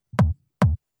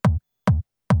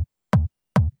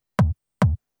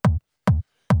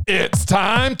It's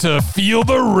time to feel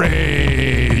the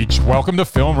rage. Welcome to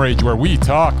Film Rage, where we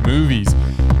talk movies.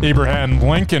 Abraham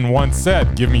Lincoln once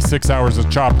said, "Give me 6 hours to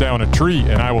chop down a tree,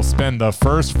 and I will spend the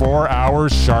first 4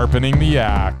 hours sharpening the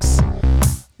axe."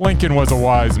 Lincoln was a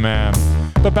wise man.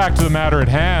 But back to the matter at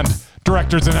hand.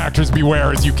 Directors and actors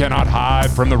beware, as you cannot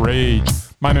hide from the rage.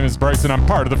 My name is Bryce, and I'm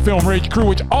part of the Film Rage crew,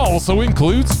 which also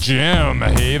includes Jim.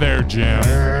 Hey there, Jim.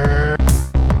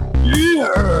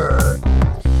 Yeah.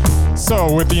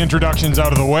 So, with the introductions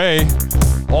out of the way,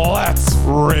 let's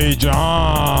rage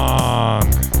on.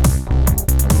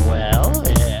 Well,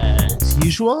 as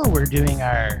usual, we're doing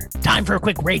our time for a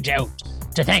quick rage out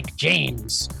to thank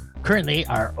James, currently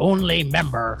our only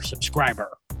member subscriber.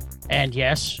 And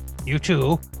yes, you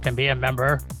too can be a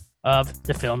member of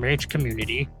the Film Rage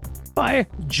community by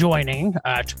joining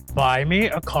at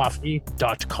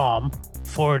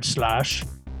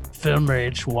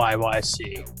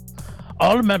buymeacoffee.com/FilmRageYYC.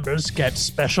 All members get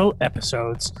special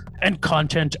episodes and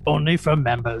content only from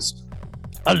members.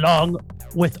 Along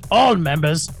with all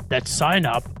members that sign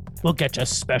up will get a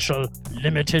special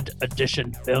limited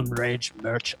edition Film Rage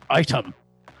merch item.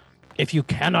 If you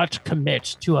cannot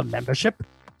commit to a membership,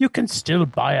 you can still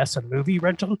buy us a movie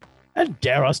rental and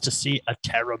dare us to see a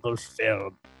terrible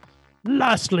film.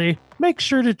 Lastly, make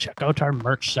sure to check out our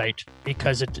merch site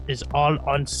because it is all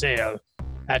on sale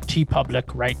at TeePublic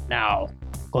right now.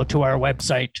 Go to our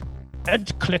website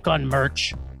and click on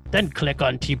merch, then click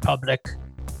on TeePublic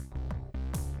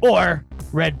or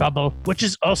Redbubble, which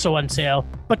is also on sale,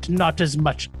 but not as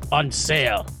much on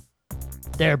sale.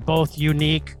 They're both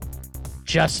unique,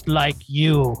 just like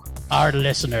you, our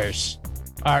listeners,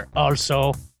 are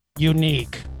also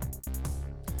unique.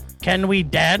 Can we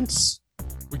dance?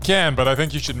 We can, but I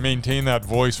think you should maintain that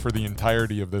voice for the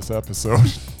entirety of this episode.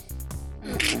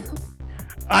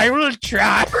 I will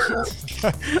try.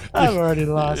 I've already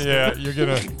lost. Yeah,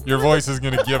 your voice is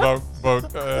gonna give out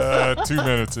about 2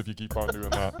 minutes if you keep on doing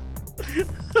that.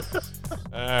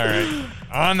 All right.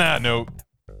 On that note.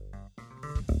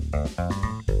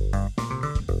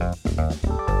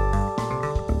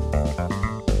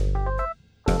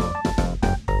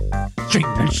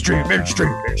 Streaming.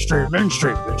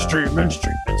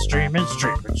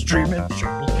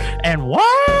 And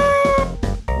what?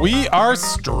 We are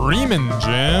streaming,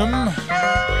 Jim.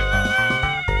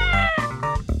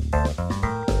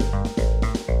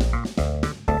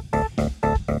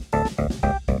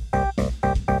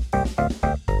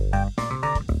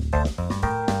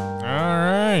 All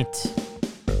right.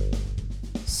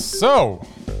 So,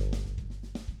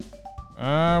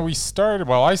 I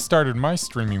started my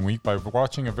streaming week by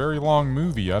watching a very long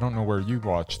movie. I don't know where you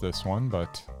watched this one,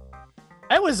 but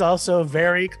I was also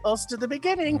very close to the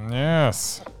beginning.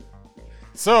 yes.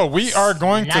 So we are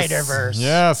going Snyderverse.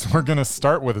 Yes, we're going to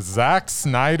start with Zack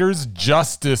Snyder's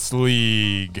Justice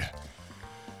League.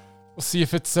 We'll see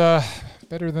if it's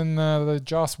better than the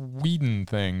Joss Whedon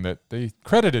thing that they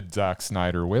credited Zack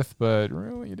Snyder with, but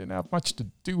really didn't have much to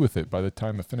do with it by the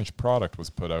time the finished product was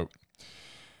put out.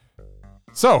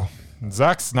 So,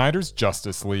 Zack Snyder's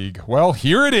Justice League. Well,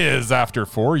 here it is. After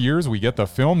 4 years, we get the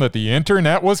film that the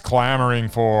internet was clamoring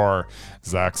for.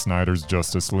 Zack Snyder's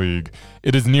Justice League.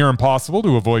 It is near impossible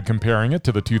to avoid comparing it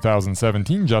to the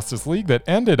 2017 Justice League that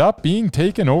ended up being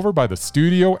taken over by the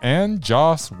studio and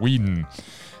Joss Whedon.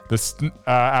 This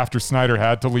after Snyder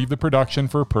had to leave the production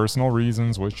for personal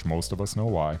reasons, which most of us know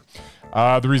why.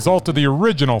 The result of the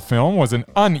original film was an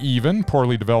uneven,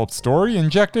 poorly developed story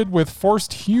injected with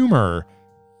forced humor.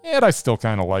 Yet I still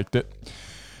kind of liked it.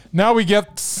 Now we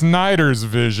get Snyder's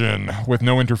vision, with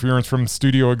no interference from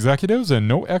studio executives and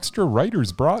no extra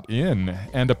writers brought in.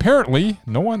 And apparently,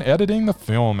 no one editing the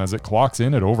film as it clocks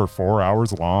in at over 4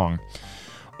 hours long.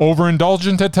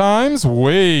 Overindulgent at times,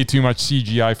 way too much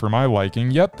CGI for my liking,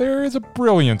 yet there is a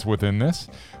brilliance within this.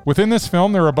 Within this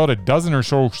film, there are about a dozen or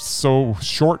so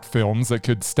short films that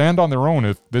could stand on their own.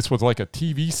 If this was like a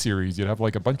TV series, you'd have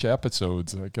like a bunch of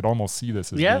episodes. I could almost see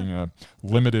this as being a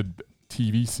limited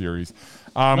TV series.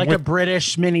 Like a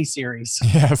British miniseries.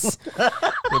 Yes,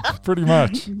 pretty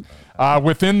much.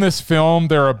 Within this film,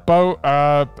 there are about,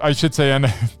 I should say, and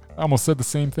I almost said the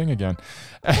same thing again.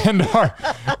 And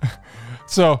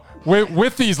so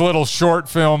with these little short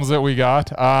films that we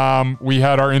got, we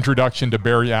had our introduction to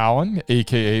Barry Allen,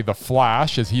 a.k.a. The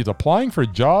Flash, as he's applying for a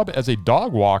job as a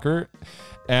dog walker.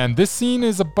 And this scene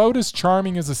is about as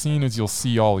charming as a scene as you'll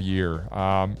see all year.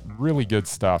 Really good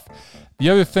stuff. The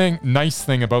other nice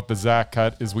thing about the Zack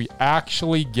cut is we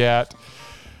actually get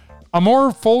A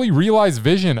more fully realized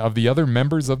vision of the other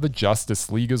members of the Justice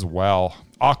League as well.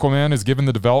 Aquaman is given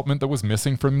the development that was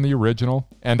missing from the original,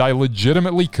 and I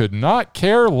legitimately could not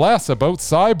care less about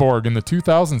Cyborg in the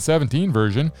 2017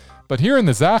 version, but here in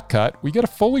the Zack cut, we get a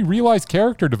fully realized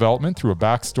character development through a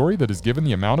backstory that is given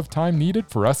the amount of time needed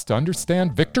for us to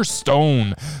understand Victor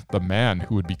Stone, the man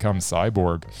who would become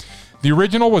Cyborg. The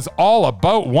original was all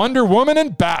about Wonder Woman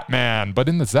and Batman, but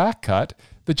in the Zack cut,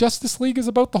 the Justice League is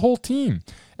about the whole team,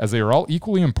 as they are all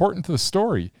equally important to the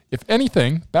story. If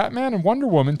anything, Batman and Wonder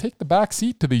Woman take the back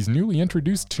seat to these newly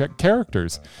introduced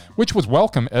characters, which was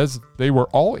welcome as they were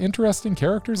all interesting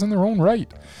characters in their own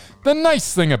right. The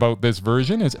nice thing about this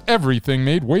version is everything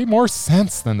made way more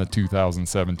sense than the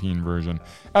 2017 version.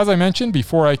 As I mentioned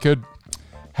before, I could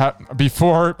have used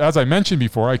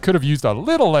a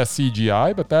little less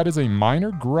CGI, but that is a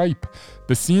minor gripe.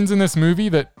 The scenes in this movie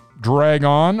that drag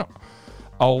on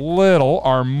a little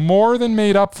are more than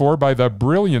made up for by the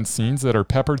brilliant scenes that are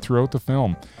peppered throughout the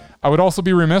film. I would also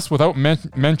be remiss without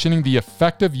mentioning the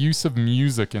effective use of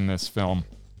music in this film.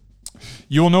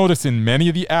 You will notice in many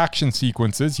of the action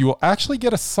sequences, you will actually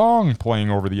get a song playing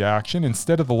over the action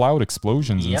instead of the loud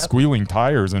explosions and squealing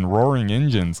tires and roaring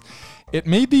engines. It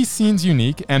made these scenes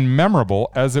unique and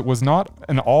memorable as it was not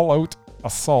an all-out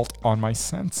assault on my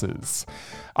senses.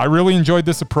 I really enjoyed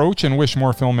this approach and wish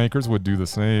more filmmakers would do the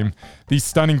same. These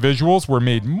stunning visuals were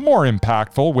made more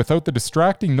impactful without the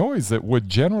distracting noise that would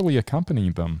generally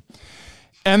accompany them.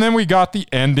 And then we got the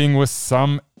ending with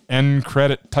some end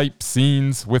credit type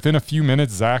scenes. Within a few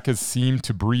minutes, Zack has seemed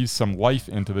to breathe some life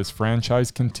into this franchise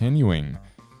continuing.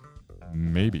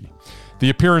 Maybe. The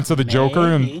appearance of the Joker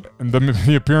and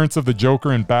the appearance of the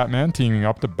Joker and Batman teaming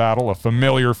up to battle a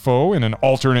familiar foe in an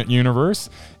alternate universe,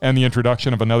 and the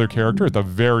introduction of another character at the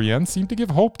very end seem to give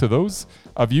hope to those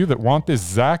of you that want this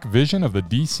Zack vision of the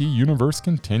DC universe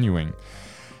continuing.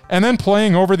 And then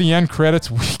playing over the end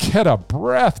credits, we get a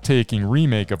breathtaking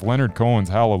remake of Leonard Cohen's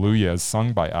Hallelujah as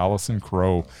sung by Alison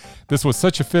Krauss. This was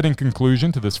such a fitting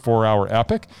conclusion to this 4-hour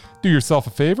epic. Do yourself a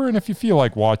favor, and if you feel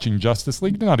like watching Justice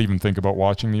League, do not even think about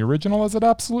watching the original, as it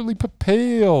absolutely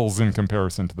pales in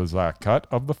comparison to the Zack cut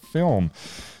of the film.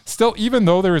 Still, even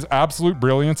though there is absolute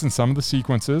brilliance in some of the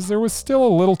sequences, there was still a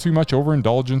little too much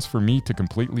overindulgence for me to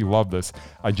completely love this.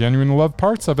 I genuinely loved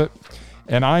parts of it.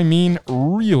 And I mean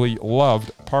really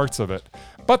loved parts of it.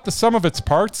 But the sum of its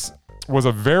parts was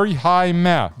a very high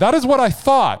meh. That is what I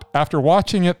thought after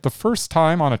watching it the first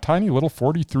time on a tiny little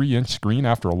 43-inch screen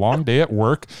after a long day at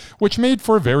work, which made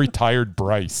for a very tired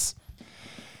Bryce.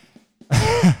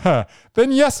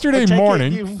 Then yesterday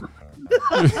morning...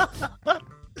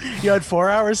 You had 4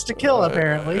 hours to kill,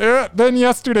 apparently. Then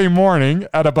yesterday morning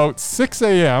at about 6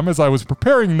 a.m., as I was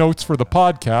preparing notes for the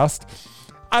podcast,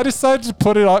 I decided to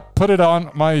put it on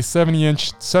my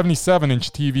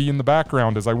 77-inch TV in the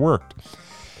background as I worked.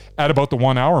 At about the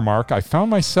 1 hour mark, I found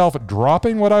myself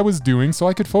dropping what I was doing so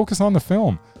I could focus on the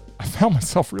film. I found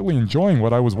myself really enjoying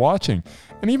what I was watching,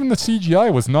 and even the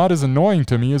CGI was not as annoying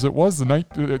to me as it was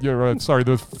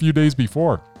the few days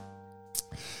before.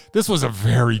 This was a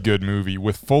very good movie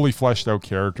with fully fleshed out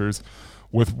characters,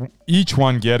 with each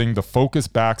one getting the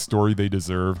focused backstory they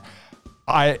deserve.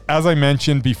 As I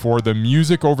mentioned before, the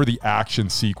music over the action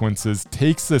sequences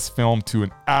takes this film to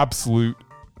an absolute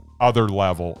other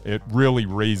level. It really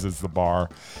raises the bar.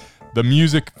 The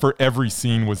music for every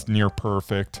scene was near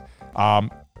perfect.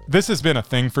 This has been a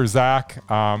thing for Zack.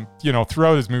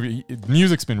 Throughout his movie,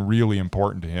 music's been really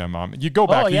important to him. You go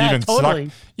back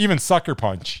to even Sucker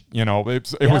Punch.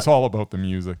 It was all about the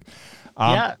music.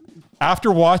 After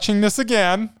watching this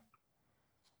again,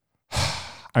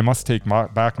 I must take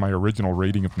back my original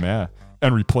rating of meh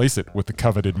and replace it with the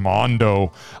coveted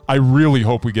Mondo. I really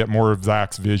hope we get more of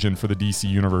Zack's vision for the DC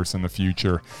universe in the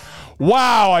future.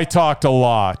 Wow, I talked a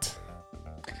lot.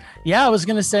 Yeah, I was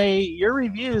going to say your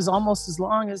review is almost as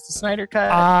long as the Snyder Cut.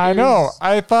 I know.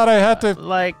 I thought I had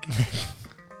to...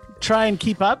 try and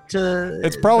keep up to...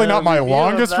 It's probably not my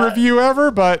longest review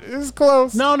ever, but it's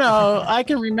close. No, I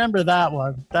can remember that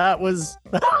one. That was...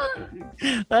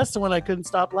 That's the one I couldn't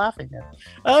stop laughing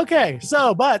at. Okay,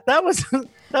 but that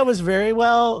was very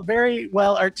well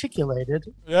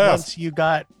articulated. Yes.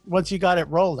 Once you got it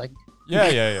rolling.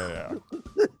 Yeah.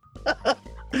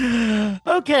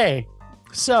 Okay,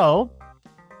 so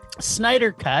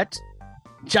Snyder Cut,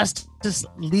 Justice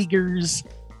Leaguers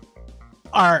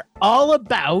are all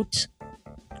about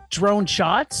drone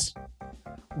shots,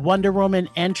 Wonder Woman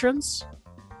entrance,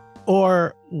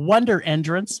 or Wonder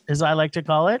entrance, as I like to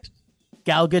call it.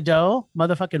 Gal Gadot,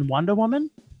 motherfucking Wonder Woman,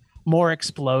 more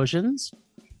explosions.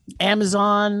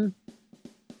 Amazon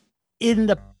in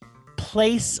the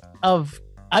place of...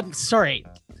 I'm sorry.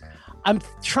 I'm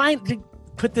trying to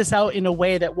put this out in a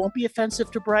way that won't be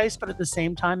offensive to Bryce, but at the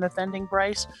same time offending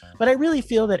Bryce. But I really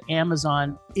feel that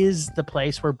Amazon is the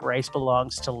place where Bryce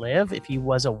belongs to live if he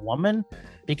was a woman,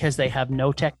 because they have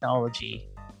no technology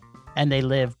and they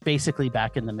live basically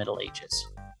back in the Middle Ages.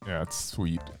 Yeah, it's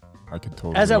sweet. I could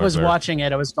totally. As I live was there. watching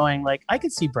it, I was going like, I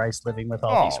could see Bryce living with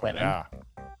all these women, Yeah,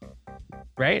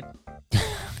 right?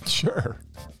 sure.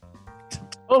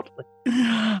 Totally.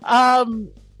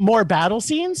 More battle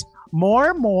scenes, more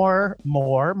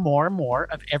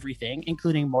of everything,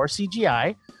 including more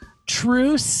CGI,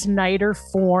 true Snyder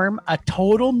form, a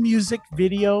total music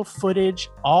video footage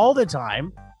all the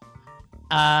time,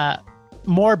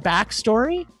 more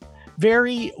backstory,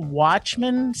 very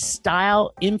Watchmen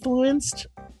style influenced.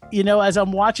 You know, as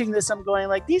I'm watching this, I'm going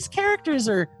like, these characters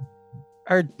are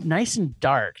nice and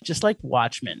dark, just like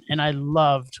Watchmen, and I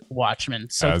loved Watchmen.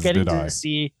 So As getting did I. to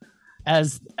see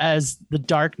as the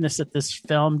darkness that this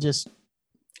film just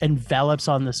envelops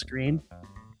on the screen,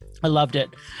 I loved it.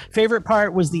 Favorite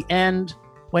part was the end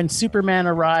when Superman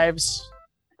arrives,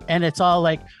 and it's all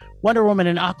like Wonder Woman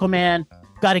and Aquaman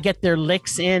got to get their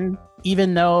licks in,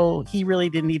 even though he really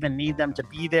didn't even need them to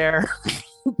be there.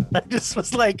 I just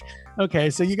was like,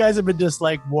 okay, so you guys have been just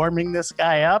like warming this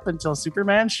guy up until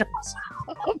Superman shows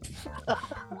up.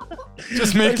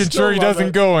 Just I making still sure he love doesn't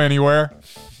it. go anywhere.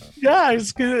 Yeah,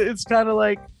 it's kind of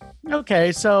like,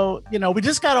 okay, so, you know, we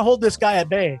just got to hold this guy at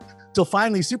bay till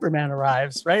finally Superman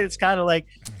arrives, right? It's kind of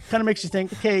makes you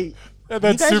think, okay. And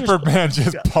then you guys are Superman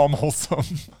just pummels him.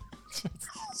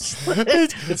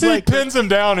 It's he like pins him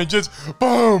down and just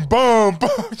boom, boom,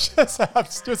 boom,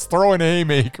 just throwing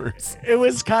haymakers. it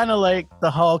was kind of like the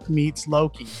Hulk meets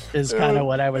Loki is kind of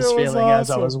what I was It was feeling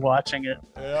as I awesome. was watching it.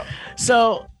 Yeah.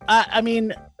 So, I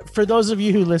mean, for those of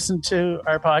you who listen to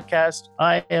our podcast,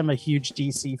 I am a huge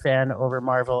DC fan over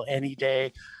Marvel any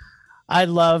day. I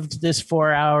loved this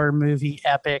 4-hour movie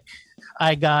epic.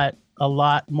 I got a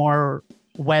lot more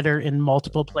wetter in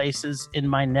multiple places in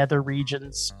my nether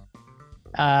regions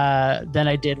than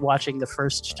I did watching the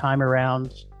first time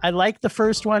around. I liked the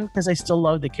first one because I still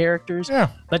love the characters. Yeah.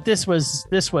 But this was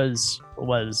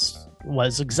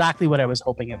exactly what I was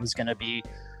hoping it was going to be.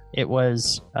 It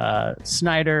was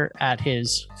Snyder at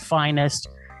his finest.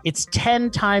 It's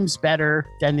 10 times better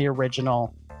than the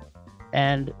original,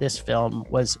 and this film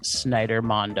was Snyder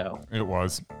Mondo. It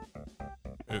was.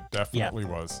 It definitely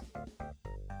was.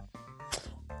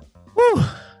 Woo!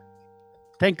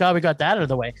 Thank God we got that out of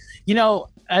the way. You know,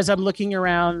 as I'm looking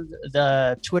around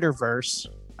the Twitterverse,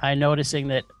 I'm noticing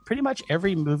that pretty much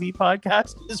every movie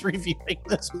podcast is reviewing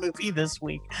this movie this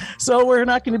week. So we're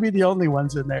not going to be the only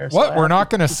ones in there. So What? We're not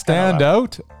going to stand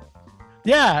out?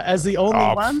 Yeah, as the only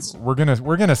Oh, ones. We're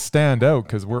gonna stand out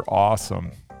because we're awesome.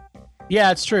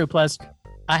 Yeah, it's true. Plus,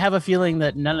 I have a feeling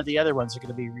that none of the other ones are going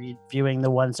to be reviewing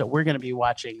the ones that we're going to be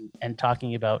watching and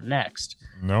talking about next.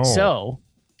 No. So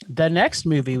the next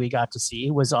movie we got to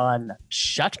see was on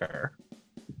Shudder.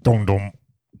 Dum dum.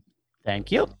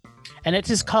 Thank you. And it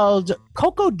is called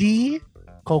Coco Da.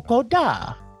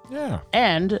 Yeah.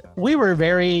 And we were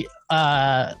very,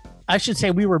 I should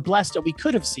say we were blessed that we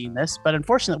could have seen this, but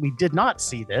unfortunately we did not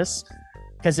see this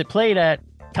because it played at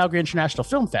Calgary International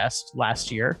Film Fest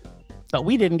last year, but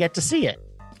we didn't get to see it.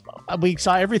 We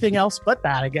saw everything else but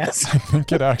that, I guess. I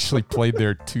think it actually played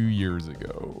there 2 years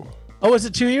ago. Oh, was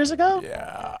it 2 years ago?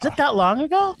 Yeah. Is it that long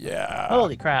ago? Yeah.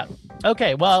 Holy crap.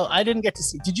 Okay, well, I didn't get to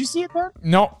see. Did you see it then?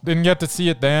 No, didn't get to see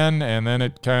it then, and then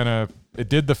it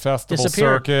did the festival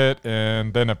Disappeared. circuit,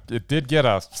 and then it did get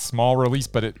a small release,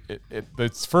 but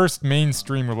its first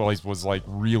mainstream release was like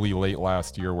really late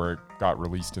last year, where it got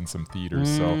released in some theaters.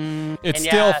 So it's and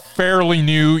still yeah. fairly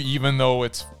new, even though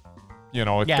it's it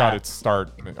Yeah. got its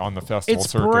start on the festival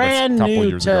It's circuit brand a couple new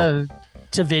years ago.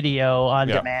 to video on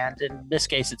Yeah. demand. In this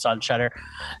case, it's on Shudder.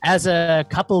 As a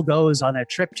couple goes on a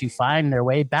trip to find their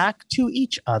way back to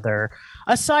each other,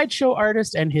 a sideshow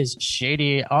artist and his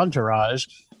shady entourage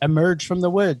emerge from the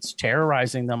woods,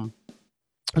 terrorizing them,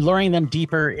 luring them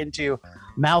deeper into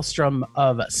maelstrom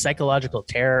of psychological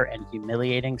terror and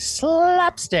humiliating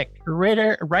slapstick.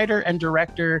 Writer and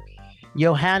director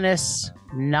Johannes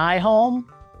Nyholm,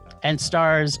 and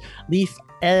stars Leif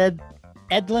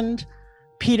Edlund,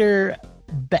 Peter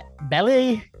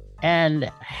Belly, and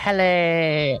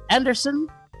Halle Anderson.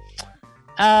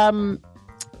 The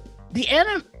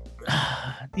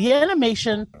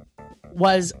animation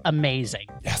was amazing.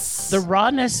 Yes. The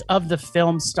rawness of the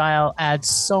film style adds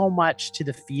so much to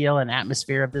the feel and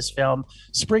atmosphere of this film.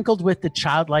 Sprinkled with the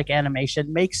childlike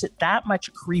animation makes it that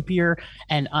much creepier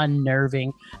and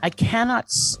unnerving. I cannot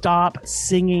stop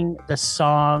singing the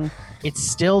song. It's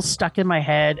still stuck in my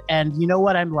head. And you know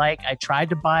what I'm like? I tried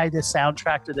to buy the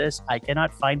soundtrack to this. I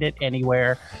cannot find it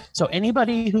anywhere. So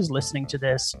anybody who's listening to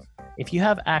this, if you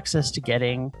have access to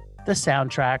getting the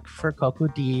soundtrack for Coco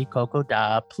D, Coco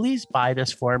Da, please buy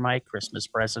this for my Christmas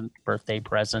present, birthday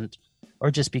present, or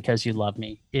just because you love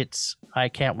me. I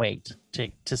can't wait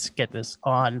to get this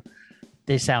on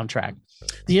the soundtrack.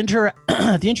 The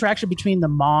interaction between the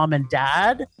mom and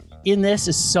dad in this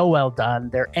is so well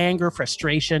done. Their anger,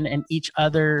 frustration, and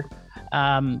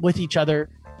with each other,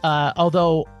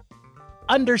 although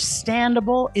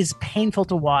understandable, is painful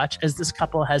to watch as this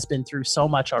couple has been through so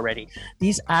much already.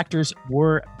 These actors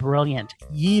were brilliant.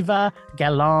 Yiva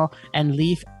Gallant and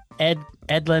Leif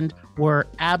Edlund were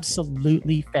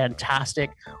absolutely fantastic.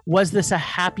 Was this a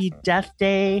Happy Death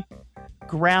Day,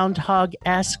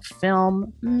 Groundhog-esque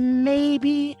film?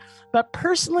 Maybe, but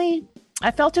personally,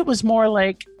 I felt it was more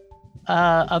like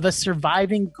of a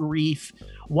surviving grief,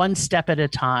 one step at a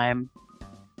time.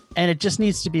 And it just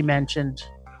needs to be mentioned.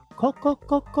 Coco,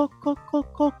 Coco, Coco,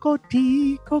 Coco,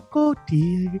 D, Coco,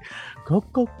 D,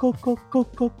 Coco, Coco,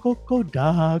 Coco, Coco,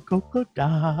 Da, Coco,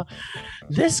 Da.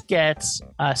 This gets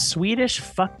a Swedish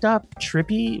fucked up,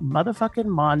 trippy motherfucking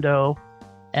mondo.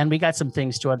 And we got some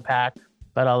things to unpack,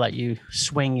 but I'll let you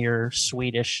swing your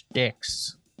Swedish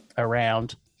dicks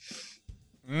around.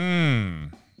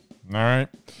 All right.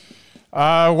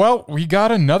 Well, we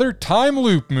got another time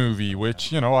loop movie,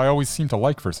 which, I always seem to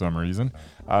like for some reason.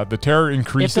 The terror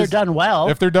increases. If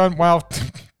they're done well.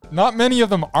 Not many of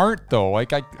them aren't, though.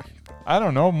 Like, I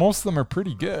don't know. Most of them are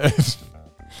pretty good.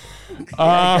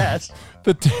 I guess.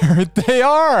 The terror, they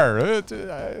are. I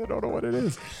don't know what it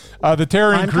is. The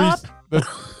terror increases.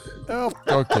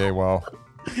 Okay, well,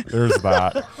 there's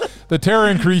that. The terror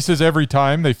increases every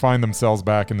time they find themselves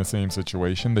back in the same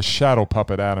situation. The shadow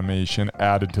puppet animation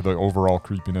added to the overall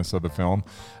creepiness of the film.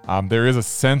 There is a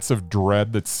sense of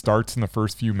dread that starts in the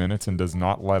first few minutes and does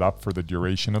not let up for the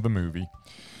duration of the movie.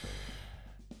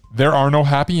 There are no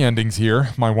happy endings here.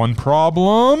 My one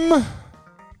problem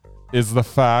is the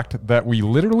fact that we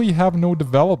literally have no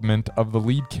development of the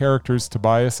lead characters,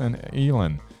 Tobias and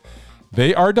Aylin.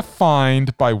 They are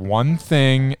defined by one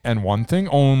thing and one thing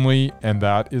only, and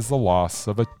that is the loss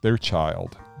of their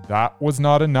child. That was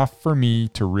not enough for me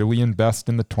to really invest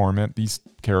in the torment these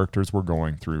characters were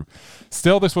going through.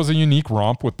 Still, this was a unique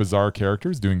romp with bizarre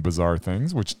characters doing bizarre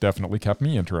things, which definitely kept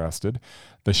me interested.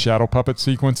 The shadow puppet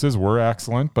sequences were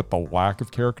excellent, but the lack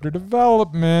of character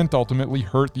development ultimately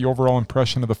hurt the overall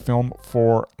impression of the film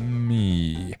for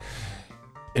me.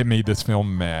 It made this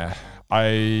film meh.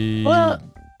 It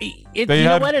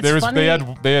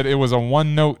was a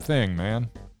one note thing, man.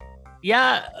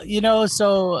 Yeah,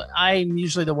 so I'm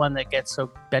usually the one that gets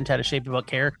so bent out of shape about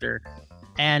character.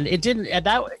 And it didn't,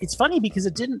 it's funny because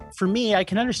it didn't, for me, I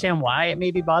can understand why it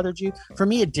maybe bothered you. For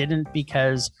me, it didn't,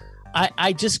 because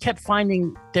I just kept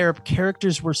finding their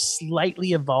characters were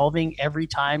slightly evolving every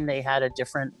time they had a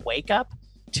different wake up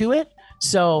to it.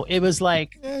 So it was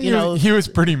like, he was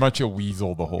pretty much a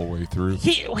weasel the whole way through.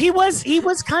 He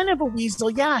was kind of a weasel.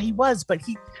 Yeah, he was, but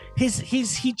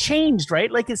he changed,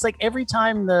 right? Like, it's like every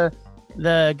time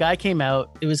the guy came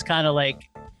out, it was kind of like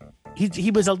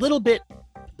he was a little bit more.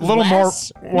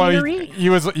 Well, he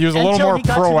was a little more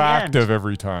proactive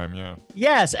every time. Yeah.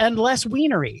 Yes, and less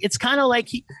wienery. It's kind of like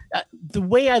the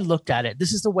way I looked at it.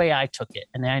 This is the way I took it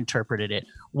and I interpreted it.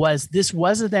 This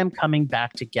was them coming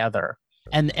back together.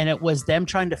 And it was them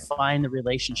trying to find the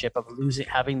relationship of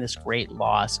having this great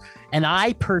loss. And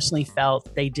I personally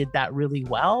felt they did that really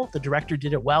well. The director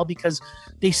did it well because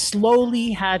they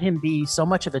slowly had him be so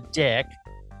much of a dick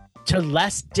to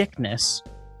less dickness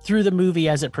through the movie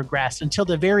as it progressed until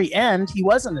the very end. He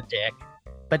wasn't a dick.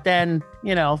 But then,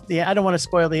 I don't want to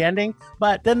spoil the ending,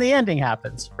 but then the ending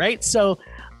happens, right? So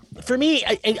for me,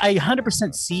 I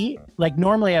 100% see, like,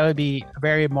 normally I would be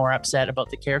very more upset about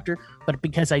the character, but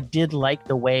because I did like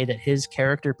the way that his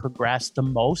character progressed the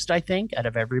most, I think, out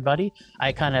of everybody,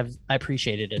 I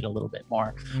appreciated it a little bit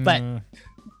more. But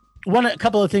a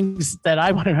couple of things that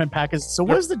I want to unpack is, so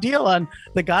what's the deal on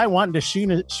the guy wanting to shoot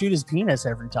his penis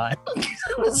every time?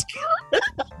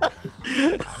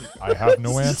 I have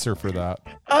no answer for that.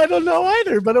 I don't know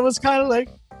either, but it was kind of like,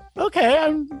 okay,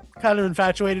 I'm kind of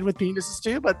infatuated with penises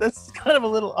too, but that's kind of a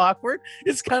little awkward.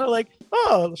 It's kind of like,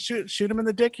 oh, shoot him in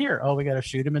the dick here. Oh, we got to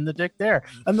shoot him in the dick there.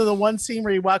 And then the one scene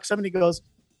where he walks up and he goes,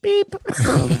 beep.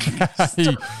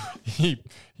 he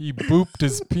booped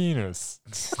his penis.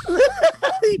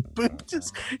 he booped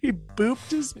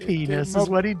his penis is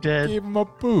what he did. Gave him a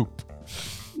boop.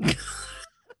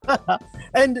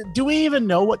 And do we even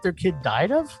know what their kid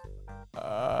died of?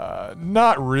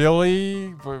 Not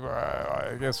really, but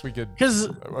I guess we could 'Cause-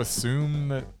 assume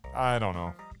that. I don't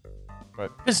know,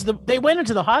 but Because they went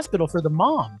into the hospital for the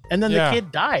mom, and then Yeah. the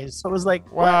kid dies. So it was like,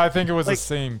 well, what? I think it was Like- the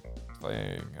same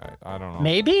thing. I don't know.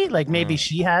 maybe Yeah.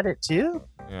 she had it too.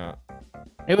 Yeah.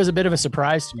 It was a bit of a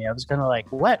surprise to me. I was kind of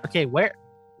like, what? Okay, where?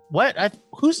 What?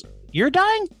 You're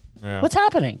dying? Yeah. What's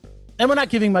happening? And we're not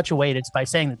giving much away. It's by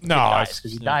saying that the No, kid dies it's-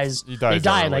 because he yeah, dies. he dies He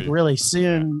died early. like really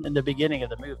soon in the beginning of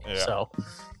the movie. Yeah. So,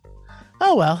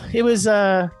 oh well, it was.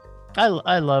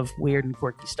 I love weird and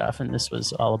quirky stuff, and this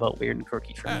was all about weird and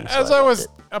quirky for me. so As I loved was it.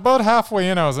 about halfway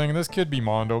in, I was thinking this could be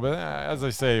Mondo, but as I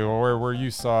say, where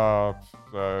you saw,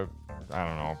 I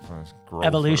don't know, growth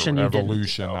Evolution, or you didn't,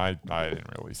 evolution, so. I didn't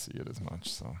really see it as much.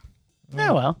 So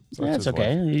Yeah, well, such yeah, is it's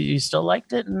okay. You still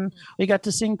liked it, and we got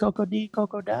to sing Coco Di,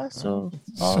 Coco Da, so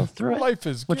all through it, life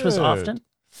is which was good. often.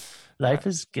 Life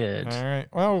is good. All right.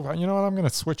 Well, you know what? I'm going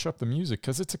to switch up the music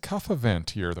because it's a cuff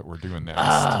event here that we're doing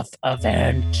next.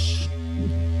 Event.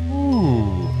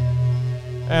 Ooh.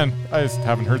 And I just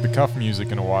haven't heard the cuff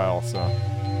music in a while, so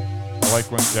I like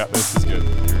when. Yeah, this is good.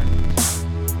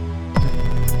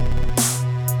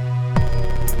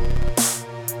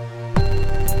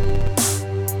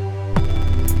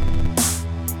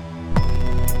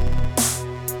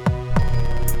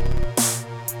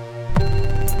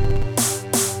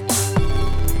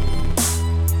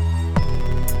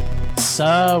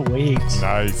 Sweet.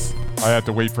 Nice. I had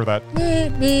to wait for that.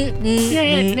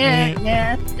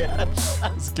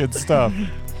 It's good stuff.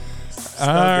 All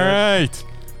right.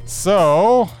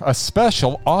 So, a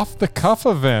special off-the-cuff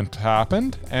event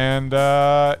happened, and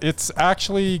it's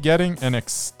actually getting an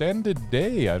extended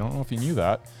day. I don't know if you knew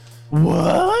that.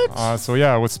 What? So,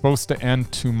 yeah, it was supposed to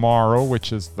end tomorrow,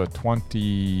 which is the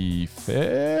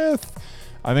 25th.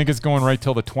 I think it's going right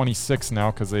till the 26th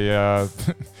now because they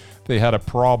they had a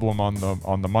problem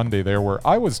on the Monday there where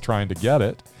I was trying to get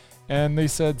it, and they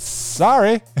said,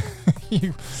 sorry.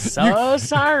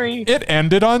 Sorry. It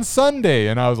ended on Sunday.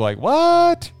 And I was like,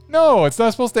 what? No, it's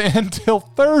not supposed to end till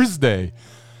Thursday.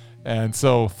 And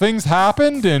so things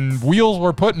happened and wheels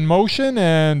were put in motion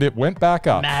and it went back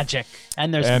up. Magic.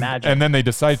 And there's magic. And then they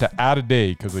decided to add a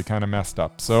day because they kind of messed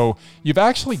up. So you've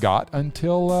actually got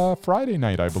until Friday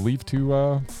night, I believe,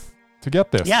 to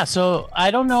get this. Yeah, so I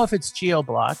don't know if it's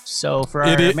geo-blocked. So for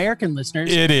our American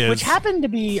listeners, it is. which happen to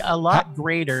be a lot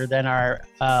greater than our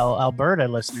Alberta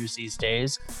listeners these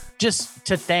days, just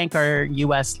to thank our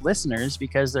U.S. listeners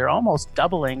because they're almost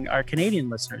doubling our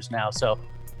Canadian listeners now. So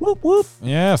whoop, whoop.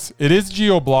 Yes, it is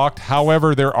geo-blocked.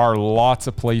 However, there are lots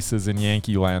of places in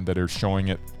Yankee Land that are showing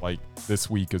it like this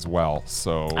week as well.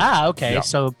 So okay. yeah.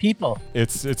 So people,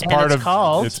 it's And part it's of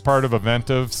called- it's part of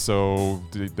Eventive, so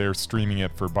they're streaming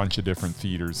it for a bunch of different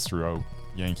theaters throughout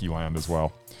Yankee Land as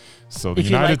well. So the if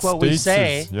you United like what we States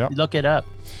say, is, yep. look it up.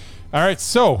 All right,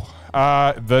 so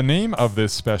the name of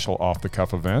this special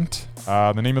off-the-cuff event,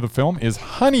 the name of the film is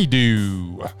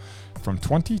Honeydew from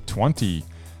 2020.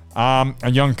 A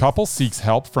young couple seeks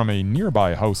help from a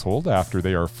nearby household after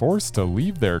they are forced to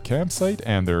leave their campsite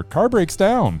and their car breaks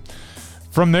down.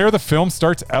 From there, the film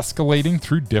starts escalating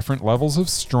through different levels of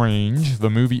strange. The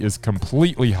movie is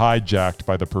completely hijacked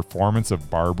by the performance of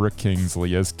Barbara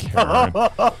Kingsley as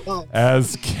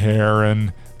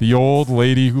Karen. The old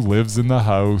lady who lives in the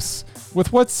house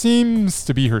with what seems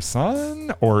to be her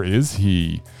son, or is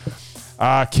he?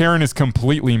 Karen is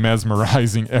completely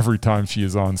mesmerizing every time she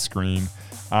is on screen.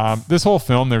 This whole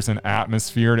film, there's an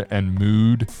atmosphere and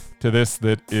mood to this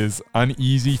that is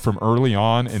uneasy from early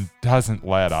on and doesn't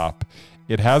let up.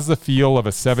 It has the feel of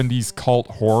a 70s cult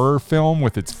horror film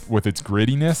with its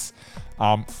grittiness.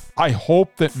 I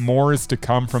hope that more is to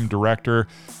come from director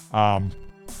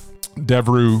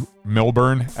Devru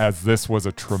Milburn, as this was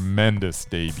a tremendous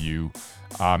debut.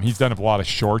 He's done a lot of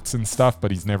shorts and stuff,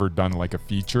 but he's never done like a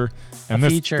feature. And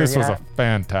this was a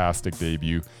fantastic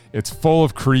debut. It's full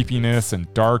of creepiness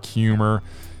and dark humor.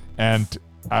 And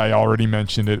I already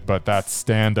mentioned it, but that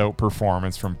standout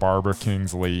performance from Barbara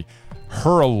Kingsley,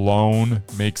 her alone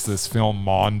makes this film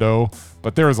Mondo.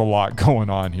 But there is a lot going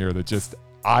on here that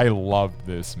I loved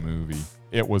this movie.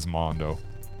 It was Mondo.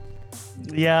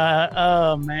 Yeah.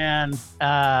 Oh man.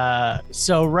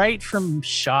 So right from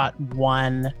shot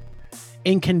one,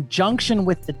 in conjunction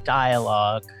with the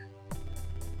dialogue,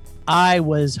 I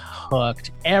was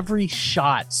hooked. Every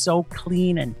shot so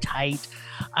clean and tight.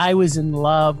 I was in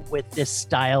love with this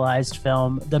stylized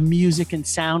film. The music and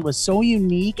sound was so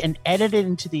unique and edited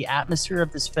into the atmosphere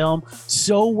of this film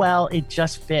so well, it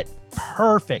just fit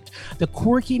perfect. The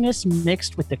quirkiness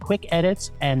mixed with the quick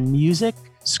edits and music,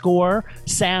 score,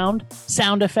 sound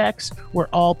effects were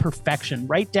all perfection,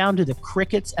 right down to the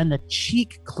crickets and the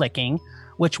cheek clicking,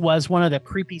 which was one of the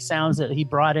creepy sounds that he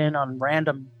brought in on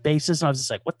random basis. And I was just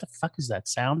like, what the fuck is that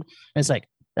sound? And it's like,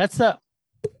 that's the...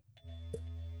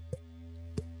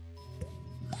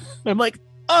 I'm like,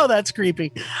 oh, that's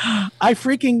creepy. I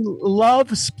freaking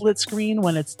love split screen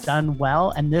when it's done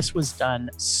well. And this was done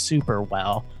super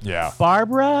well. Yeah.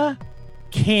 Barbara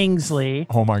Kingsley.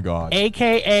 Oh my God.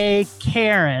 AKA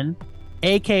Karen,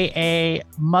 AKA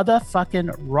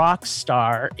motherfucking rock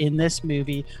star in this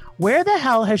movie. Where the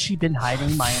hell has she been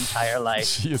hiding my entire life?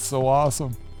 She is so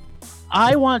awesome.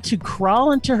 I want to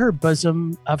crawl into her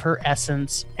bosom of her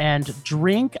essence and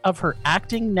drink of her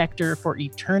acting nectar for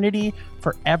eternity,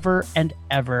 forever and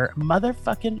ever.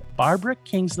 Motherfucking Barbara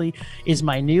Kingsley is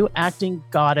my new acting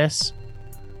goddess.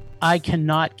 I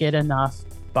cannot get enough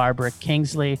Barbara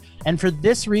Kingsley. And for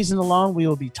this reason alone, we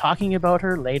will be talking about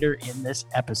her later in this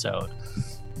episode.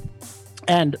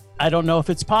 And I don't know if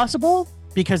it's possible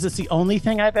because it's the only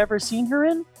thing I've ever seen her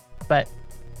in, but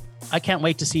I can't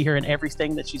wait to see her in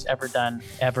everything that she's ever done,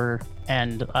 ever.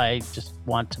 And I just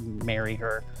want to marry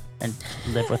her and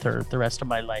live with her the rest of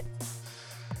my life.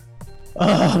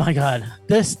 Oh my God.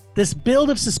 This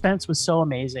build of suspense was so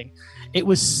amazing. It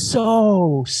was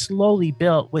so slowly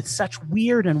built with such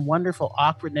weird and wonderful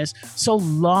awkwardness. So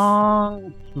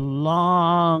long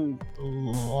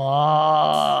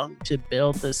to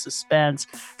build the suspense.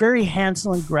 Very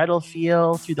Hansel and Gretel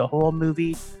feel through the whole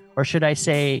movie. Or should I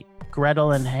say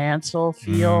Gretel and Hansel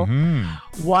feel.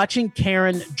 Watching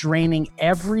Karen draining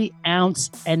every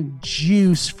ounce and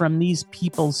juice from these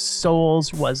people's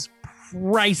souls was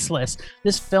priceless.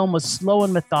 This film was slow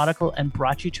and methodical and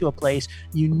brought you to a place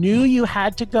you knew you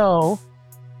had to go,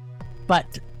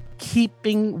 but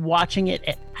watching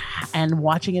it and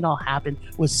watching it all happen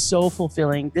was so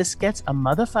fulfilling. This gets a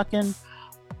motherfucking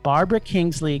Barbara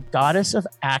Kingsley, goddess of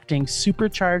acting,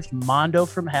 supercharged Mondo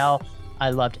from hell. I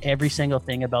loved every single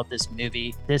thing about this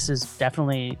movie. This is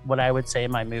definitely what I would say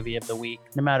my movie of the week.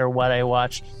 No matter what I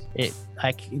watch,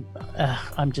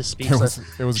 I'm just speechless.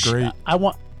 It was great.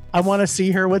 I want to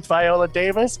see her with Viola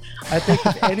Davis. I think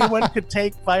if anyone could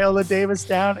take Viola Davis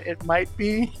down, it might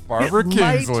be Barbara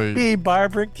Kingsley. Might be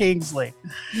Barbara Kingsley.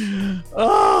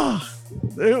 Oh,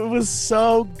 it was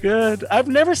so good. I've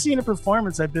never seen a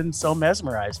performance I've been so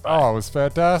mesmerized by. Oh, it was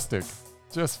fantastic.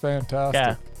 Just fantastic.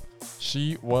 Yeah.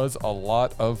 She was a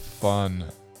lot of fun.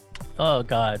 Oh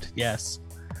God, yes.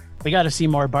 We got to see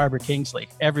more Barbara Kingsley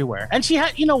everywhere. And she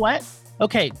had, you know what?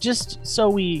 Okay, just so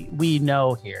we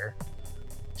know here,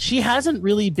 she hasn't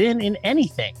really been in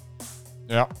anything.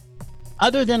 Yeah.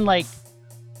 Other than like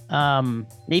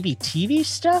maybe TV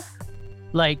stuff.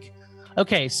 Like,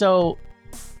 okay, so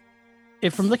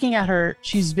if I'm looking at her,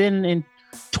 she's been in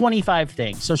 25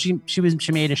 things. So she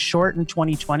made a short in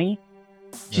 2020.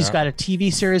 She's got a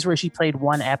TV series where she played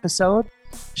one episode.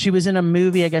 She was in a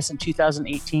movie, I guess, in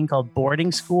 2018 called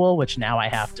Boarding School, which now I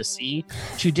have to see.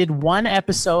 She did one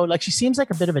episode. Like, she seems like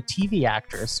a bit of a TV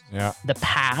actress. Yeah. The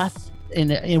Path.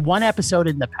 In one episode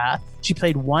in The Path. She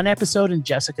played one episode in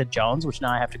Jessica Jones, which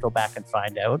now I have to go back and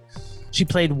find out. She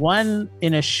played one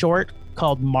in a short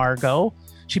called Margot.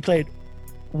 She played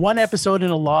one episode in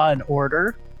a Law and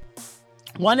Order.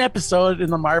 One episode in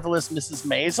The Marvelous Mrs.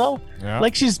 Maisel. Yeah.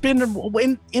 Like, she's been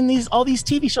in all these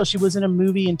TV shows. She was in a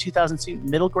movie in 2002,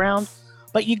 Middle Ground.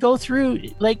 But you go through,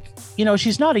 like, you know,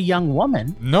 she's not a young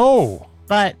woman. No.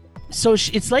 But so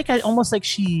it's like almost like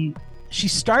she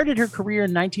started her career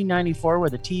in 1994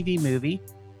 with a TV movie.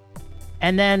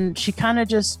 And then she kind of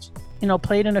just, you know,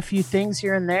 played in a few things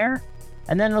here and there.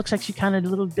 And then it looks like she kind of a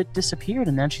little bit disappeared.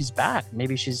 And then she's back.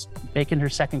 Maybe she's making her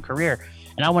second career.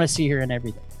 And I want to see her in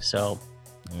everything. So...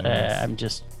 I'm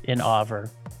just in awe of her.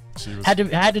 Had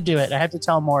to do it. I have to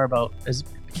tell more about. As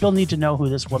people need to know who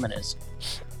this woman is.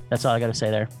 That's all I got to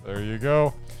say there. There you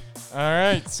go. All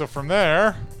right. So from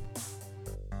there,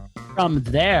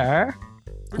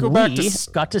 we go back to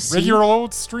got to see regular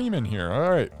old streaming here.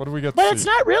 All right. What do we get? But it's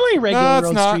not really regular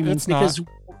old streaming because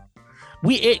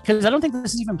because I don't think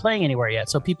this is even playing anywhere yet.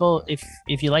 So people, if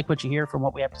you like what you hear from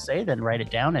what we have to say, then write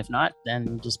it down. If not,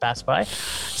 then just pass by.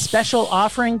 Special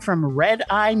offering from Red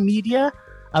Eye Media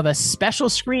of a special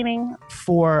screening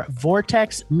for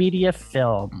Vortex Media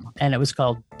Film, and it was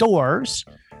called Doors.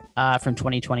 from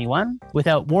 2021.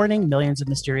 Without warning, millions of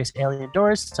mysterious alien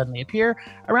doors suddenly appear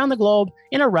around the globe.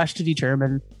 In a rush to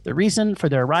determine the reason for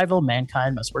their arrival,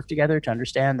 mankind must work together to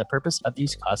understand the purpose of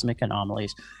these cosmic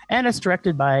anomalies. And it's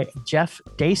directed by Jeff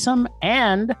Dasom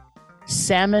and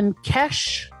Salman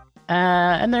Kesh.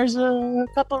 And there's a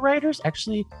couple of writers.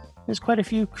 Actually, there's quite a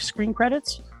few screen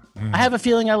credits. I have a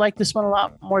feeling I like this one a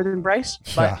lot more than Bryce,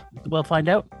 but we'll find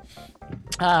out.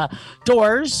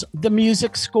 Doors, the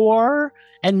music score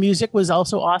and music was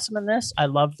also awesome in this. I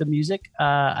loved the music.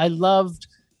 I loved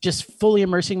just fully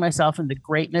immersing myself in the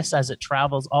greatness as it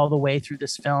travels all the way through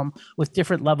this film with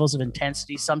different levels of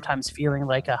intensity, sometimes feeling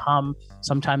like a hum,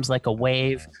 sometimes like a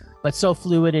wave, but so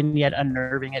fluid and yet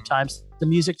unnerving at times. The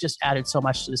music just added so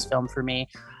much to this film for me.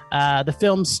 The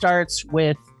film starts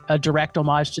with a direct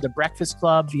homage to the Breakfast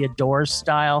Club via Doors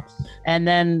style. And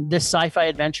then this sci-fi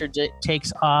adventure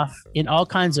takes off in all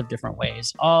kinds of different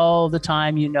ways. All the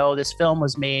time, this film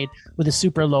was made with a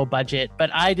super low budget, but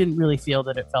I didn't really feel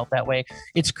that it felt that way.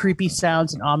 Its creepy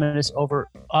sounds and ominousness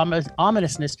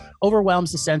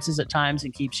overwhelms the senses at times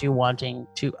and keeps you wanting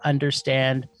to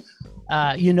understand,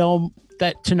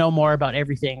 to know more about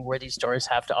everything where these doors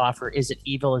have to offer. Is it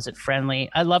evil? Is it friendly?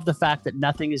 I love the fact that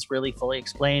nothing is really fully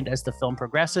explained as the film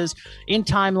progresses in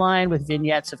timeline with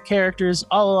vignettes of characters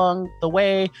all along the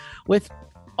way with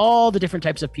all the different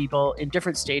types of people in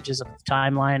different stages of the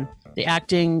timeline. The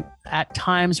acting at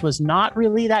times was not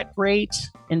really that great.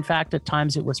 In fact, at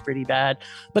times it was pretty bad.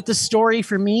 But the story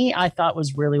for me, I thought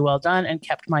was really well done and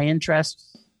kept my interest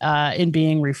in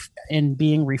being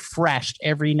refreshed.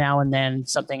 Every now and then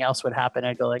something else would happen.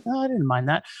 I'd go like, oh, I didn't mind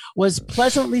that. Was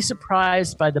pleasantly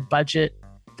surprised by the budget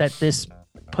that this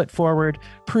put forward.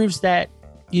 Proves that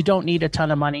you don't need a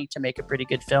ton of money to make a pretty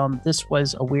good film. This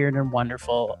was a weird and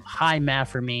wonderful high math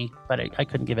for me, but I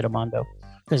couldn't give it a mondo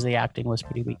because the acting was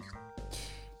pretty weak.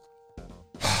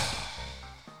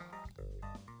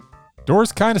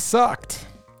 Doors kind of sucked.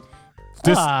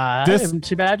 Too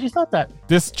bad you thought that.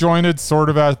 Disjointed sort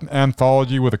of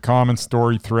anthology with a common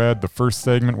story thread. The first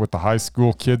segment with the high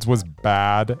school kids was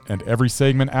bad, and every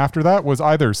segment after that was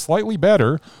either slightly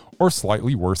better or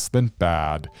slightly worse than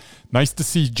bad. Nice to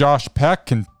see Josh Peck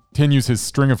continues his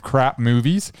string of crap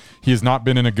movies. He has not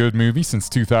been in a good movie since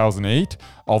 2008,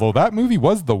 although that movie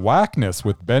was The Whackness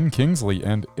with Ben Kingsley,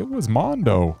 and it was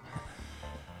mondo.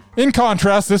 In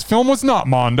contrast, this film was not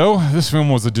mondo. This film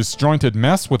was a disjointed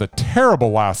mess with a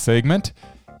terrible last segment,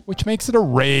 which makes it a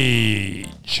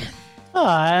rage. Oh,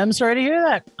 I'm sorry to hear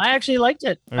that. I actually liked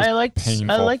it. I liked it.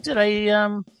 I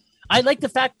like the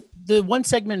fact, the one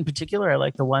segment in particular, I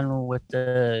like the one with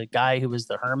the guy who was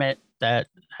the hermit that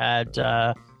had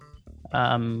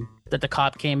that the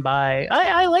cop came by.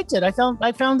 I liked it. I found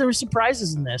there were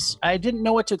surprises in this. I didn't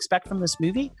know what to expect from this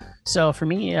movie, so for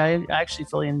me, I actually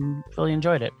fully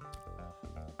enjoyed it.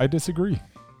 I disagree.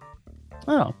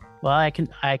 Oh, well, I can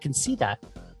see that.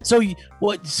 So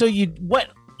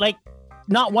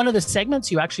not one of the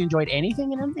segments you actually enjoyed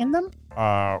anything in them?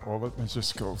 Well, let me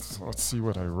just go. Let's see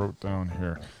what I wrote down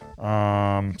here.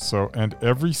 And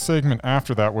every segment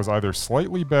after that was either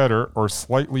slightly better or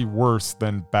slightly worse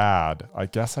than bad. I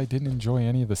guess I didn't enjoy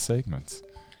any of the segments.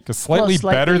 Because slightly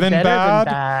better than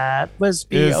bad was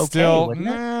is okay, still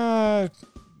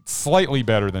slightly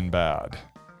better than bad.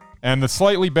 And the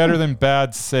slightly better than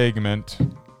bad segment,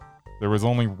 there was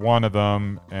only one of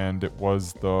them, and it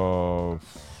was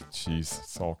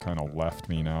it's all kind of left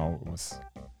me now. It was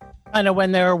kind of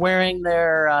when they were wearing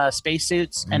their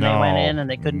spacesuits and they went in and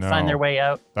they couldn't find their way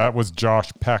out. That was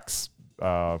Josh Peck's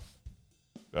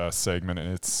segment,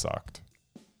 and it sucked.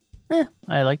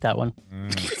 I like that one.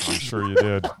 I'm sure you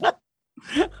did.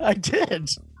 I did.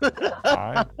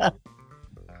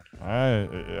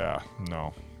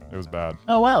 No, it was bad.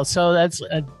 Oh, well, so that's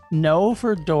a no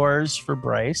for Doors for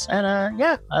Bryce. And I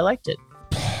liked it.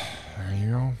 There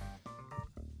you go.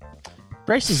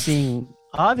 Bryce is being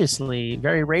obviously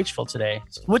very rageful today,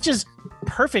 which is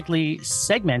perfectly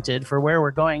segmented for where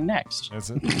we're going next.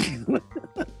 Is it?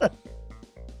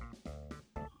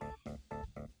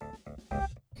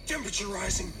 Temperature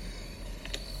rising.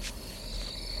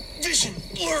 Vision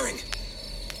blurring.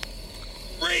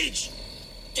 Rage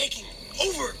taking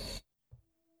over.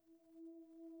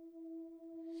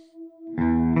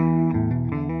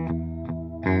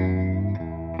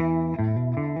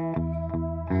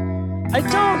 I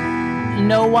don't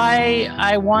know why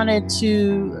I wanted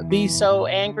to be so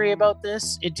angry about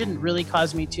this. It didn't really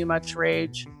cause me too much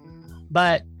rage,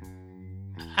 but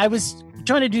I was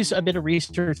trying to do a bit of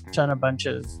research on a bunch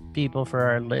of people for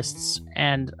our lists,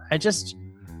 and it's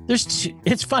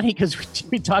funny because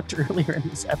we talked earlier in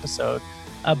this episode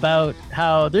about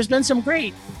how there's been some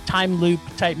great time loop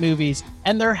type movies,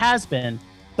 and there has been,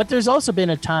 but there's also been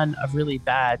a ton of really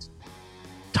bad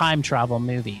time travel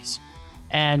movies.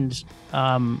 And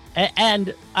I'm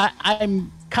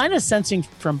kind of sensing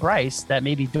from Bryce that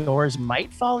maybe Doors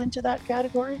might fall into that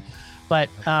category, but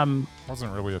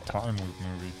Wasn't really a time loop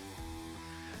movie.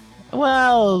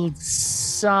 well,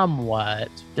 somewhat.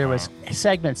 There was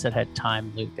segments that had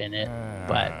time loop in it,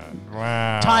 but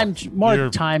Wow. more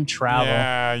time travel.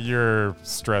 Yeah, you're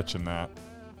stretching that.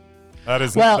 That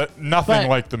is Well, nothing but-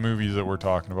 like the movies that we're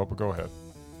talking about, but go ahead.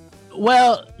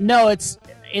 Well, no, it's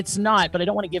not, but I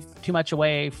don't want to give too much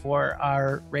away for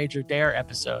our Rage or Dare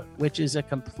episode, which is a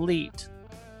complete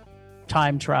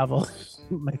time travel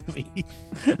movie.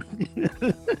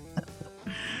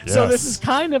 So this is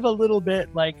kind of a little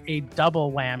bit like a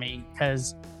double whammy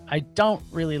because I don't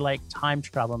really like time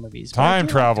travel movies. but I Time do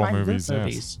like travel time loop movies, yes.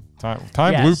 movies.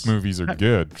 Time Yes. loop movies are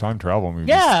good. Time travel movies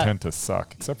Yeah. tend to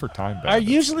suck, except for Time Are Bandits.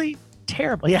 usually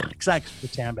terrible. Yeah, exactly.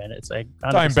 The Time Bandits. I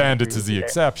 100% Time Bandits agree is with the you there.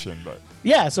 exception, but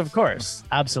Yes, of course.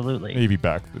 Absolutely. maybe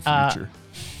Back to the Future.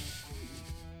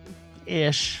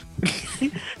 Ish.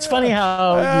 It's funny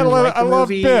how I you love, like I the love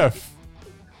movie. Biff.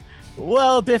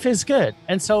 Well, Biff is good,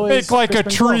 and so is Make like a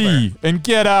Crispin Glover. tree and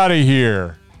get out of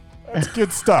here. That's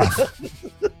good stuff.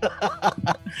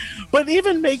 But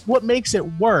even what makes it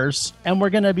worse, and we're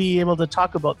going to be able to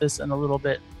talk about this in a little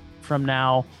bit from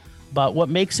now, but what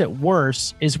makes it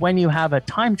worse is when you have a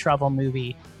time travel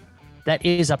movie that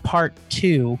is a part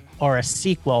 2 or a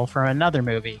sequel for another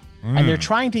movie, and they're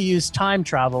trying to use time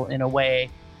travel in a way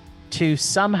to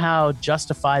somehow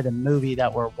justify the movie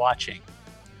that we're watching.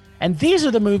 And these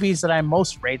are the movies that I'm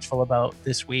most rageful about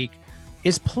this week.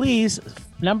 Is please,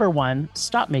 number one,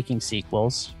 stop making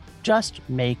sequels. Just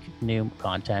make new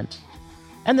content.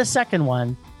 And the second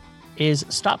one is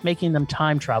stop making them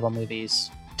time travel movies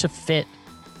to fit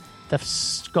the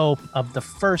scope of the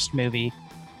first movie,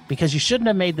 because you shouldn't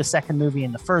have made the second movie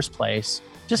in the first place.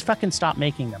 Just fucking stop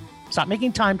making them. Stop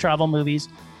making time travel movies.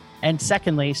 And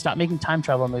secondly, stop making time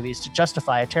travel movies to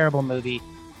justify a terrible movie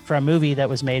for a movie that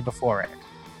was made before it.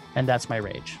 And that's my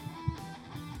rage.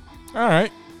 All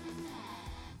right.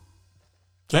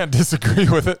 Can't disagree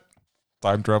with it.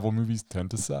 Time travel movies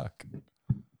tend to suck.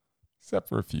 Except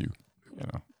for a few, you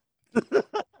know.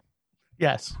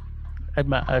 Yes.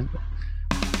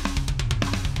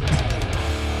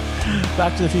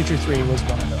 Back to the Future 3 was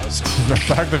one of those.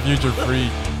 Back to the Future 3.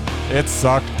 It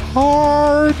sucked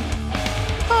hard.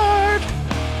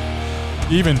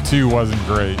 Even 2 wasn't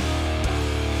great.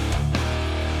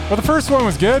 But the first one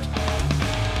was good.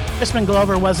 Crispin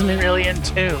Glover wasn't really in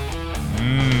 2.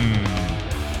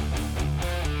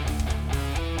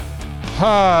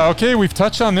 Okay, we've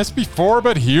touched on this before,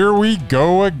 but here we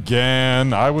go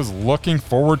again. I was looking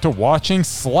forward to watching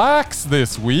Slacks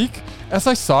this week, as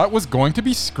I saw it was going to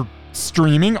be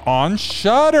streaming on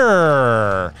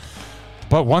Shudder.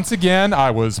 But once again, I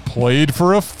was played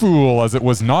for a fool, as it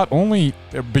was not only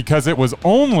because it was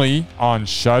only on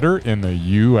Shudder in the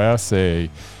USA.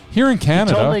 Here in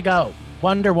Canada, Totally got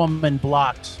Wonder Woman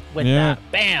blocked with Yeah.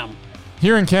 that. Bam.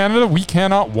 Here in Canada, we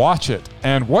cannot watch it.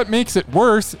 And what makes it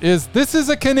worse is this is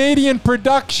a Canadian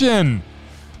production.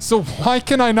 So why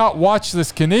can I not watch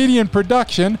this Canadian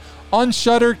production on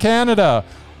Shudder Canada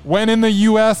when in the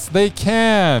US they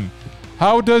can?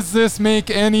 How does this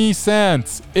make any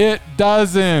sense? It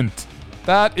doesn't.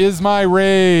 That is my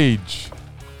rage.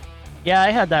 Yeah,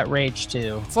 I had that rage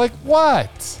too. It's like,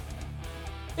 what?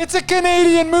 It's a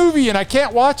Canadian movie and I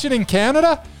can't watch it in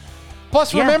Canada?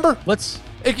 Plus, remember,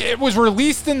 it was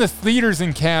released in the theaters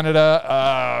in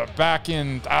Canada back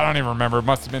in, I don't even remember, it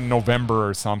must have been November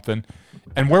or something.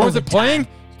 And where was it playing?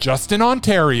 Just in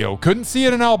Ontario. Couldn't see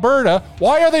it in Alberta.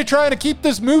 Why are they trying to keep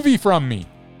this movie from me?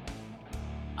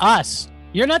 Us.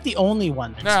 You're not the only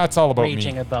one that's Nah, it's all about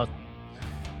raging me. about.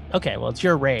 Okay, well, it's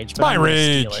your rage. But my I'm gonna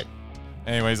rage. steal it.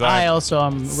 Anyways, I also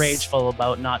am rageful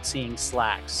about not seeing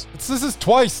Slacks. this is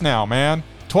twice now, man.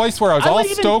 Twice where I was I all would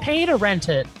even stoked. pay to rent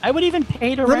it. I would even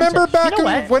pay to Remember rent it. back You know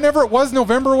what? whenever it was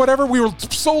November or whatever, we were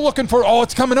so looking for, oh,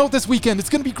 it's coming out this weekend. It's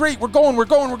going to be great. We're going.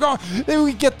 Then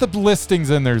we get the listings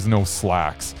and there's no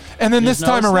Slacks. And then There's this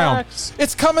no time around, Slacks.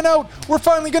 it's coming out. We're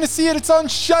finally going to see it. It's on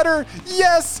Shudder.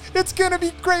 Yes, it's going to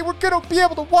be great. We're going to be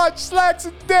able to watch Slacks,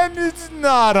 and then it's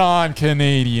not on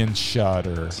Canadian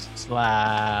Shudder.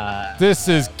 Slacks. This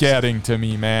is getting to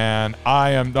me, man.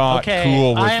 I am not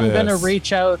cool with I am this. going to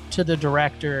reach out to the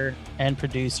director and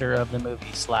producer of the movie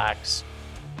Slacks,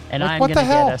 and Like, I'm what going the to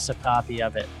hell? get us a copy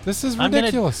of it. This is I'm gonna-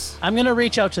 ridiculous. I'm going to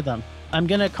reach out to them. I'm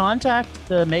going to contact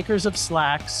the makers of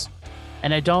Slacks,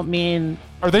 and I don't mean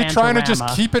Are they trying to just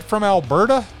Pantorama. keep it from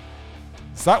Alberta?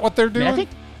 Is that what they're I mean, doing?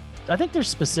 I think they're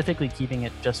specifically keeping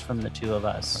it just from the two of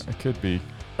us. It could be.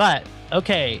 But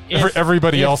okay,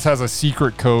 Everybody else has a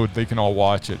secret code. They can all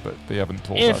watch it, but they haven't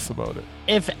told us about it.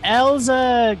 If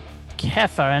Elza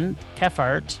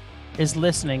Keffart is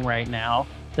listening right now,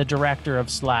 the director of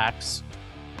Slacks,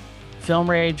 Film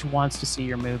Rage wants to see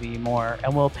your movie more,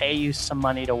 and we'll pay you some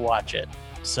money to watch it.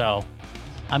 So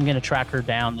I'm going to track her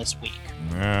down this week.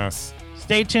 Yes.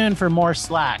 Stay tuned for more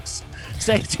Slacks.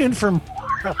 Stay tuned for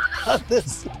more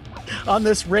on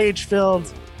this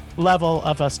rage-filled level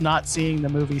of us not seeing the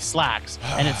movie Slacks.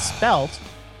 And it's spelled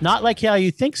not like how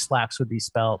you think Slacks would be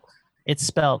spelled. It's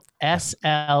spelled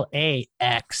SLAXX.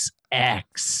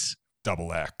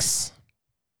 Double X.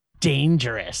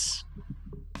 Dangerous.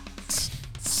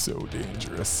 So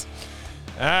dangerous.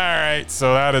 All right,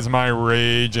 so that is my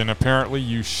rage, and apparently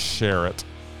you share it.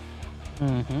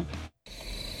 Mm-hmm.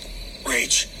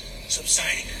 Rage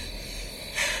subsiding.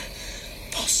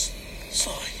 Pulse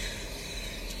slowing.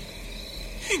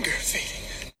 Anger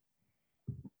fading.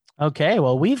 Okay,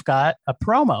 well, we've got a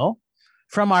promo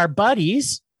from our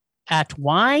buddies at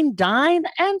Wine, Dine,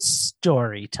 and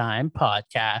Storytime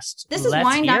podcast. This is Let's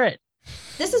Wine, hear Dine. it.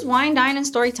 This is Wine, Dine, and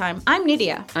Storytime. I'm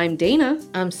Nydia. I'm Dana.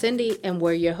 I'm Cindy, and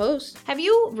we're your hosts. Have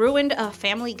you ruined a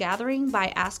family gathering by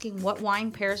asking what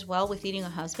wine pairs well with eating a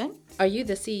husband? Are you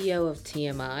the CEO of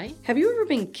TMI? Have you ever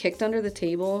been kicked under the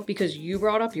table because you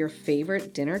brought up your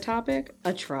favorite dinner topic,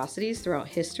 atrocities throughout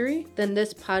history? Then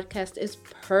this podcast is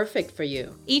perfect for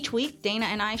you. Each week, Dana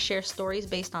and I share stories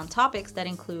based on topics that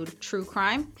include true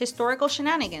crime, historical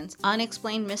shenanigans,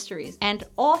 unexplained mysteries, and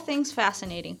all things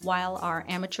fascinating, while our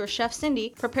amateur chef Cindy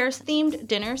prepares themed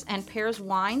dinners and pairs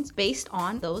wines based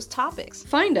on those topics.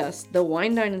 Find us, the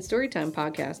Wine, Dine, and Storytime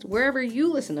podcast, wherever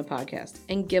you listen to podcasts,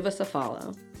 and give us a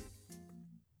follow.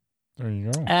 There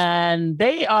you go. And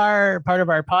they are part of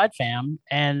our pod fam,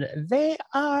 and they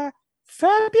are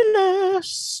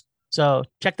fabulous. So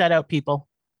check that out, people.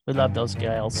 We love those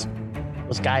gals.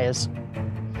 Those guys.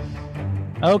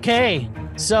 Okay,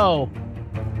 so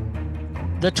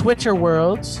the Twitter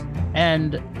world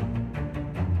and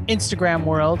Instagram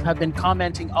world have been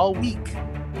commenting all week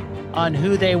on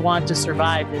who they want to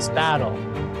survive this battle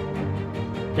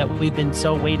that we've been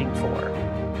so waiting for.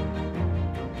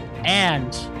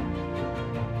 And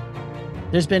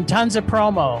there's been tons of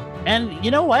promo. And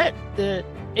you know what?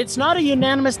 It's not a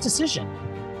unanimous decision.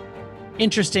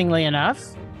 Interestingly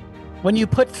enough, when you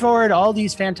put forward all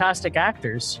these fantastic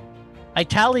actors, I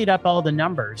tallied up all the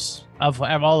numbers of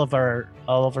all of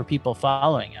our people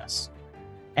following us.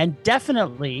 And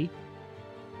definitely,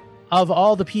 of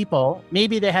all the people,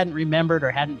 maybe they hadn't remembered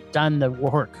or hadn't done the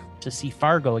work to see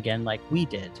Fargo again like we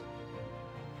did.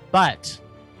 But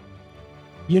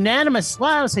I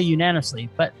don't say unanimously,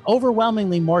 but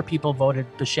overwhelmingly more people voted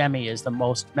Buscemi is the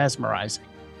most mesmerizing.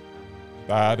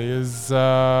 That is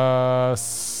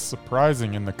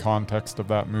surprising in the context of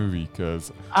that movie,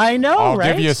 because I know, I'll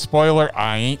right? give you a spoiler.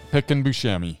 I ain't picking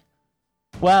Buscemi.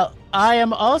 Well, I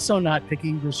am also not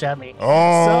picking Buscemi.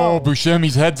 Oh, So-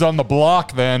 Buscemi's head's on the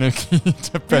block then,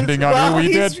 depending on who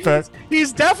we did pick.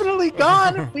 He's definitely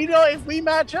gone if we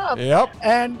match up. Yep,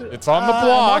 And it's on the I'm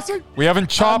block. also- We haven't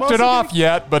chopped also it off gonna-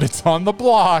 yet, but it's on the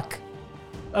block.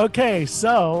 Okay,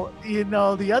 so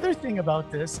the other thing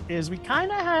about this is we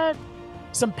kind of had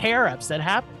some pair ups that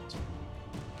happened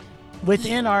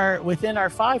within our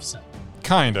five set.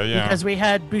 Kinda, yeah. Because we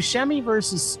had Buscemi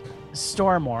versus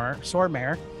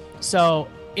Stormare. So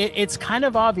it's kind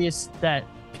of obvious that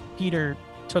Peter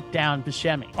took down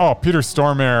Buscemi. Oh, Peter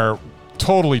Stormare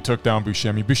totally took down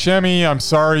Buscemi. Buscemi, I'm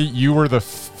sorry, you were the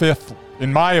fifth,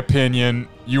 in my opinion,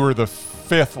 you were the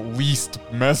fifth least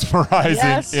mesmerizing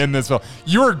Yes. in this film.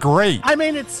 You were great. I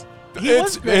mean, he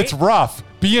was great. It's rough.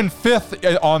 Being fifth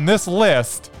on this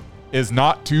list is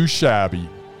not too shabby.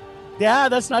 Yeah,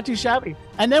 that's not too shabby.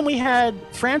 And then we had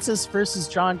Francis versus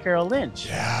John Carroll Lynch.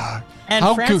 Yeah. And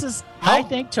How Francis, good- how- I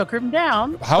think, took him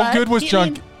down. How but good was he-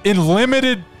 John in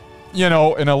limited, in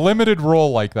a limited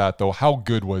role like that though? How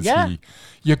good was Yeah. he?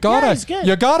 You gotta he's good.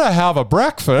 you gotta have a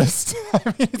breakfast. I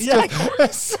mean,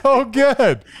 it's so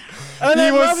good. And He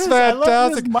I was love his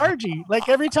fantastic. Margie. Like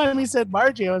every time he said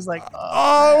Margie, I was like,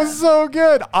 Oh, it was so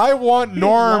good. I want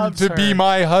Norm loves to be her.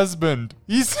 my husband.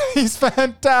 He's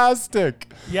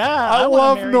fantastic. yeah, I wanna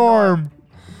love marry Norm.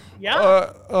 Yeah.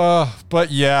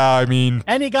 But yeah, I mean,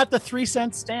 And he got the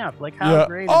 3-cent stamp. Like, how yeah.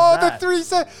 great is Oh, that? the 3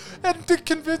 cent and to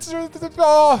convince her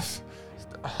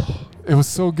it was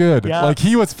so good. Yeah. Like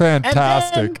he was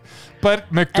fantastic.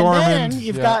 But McDormand. And then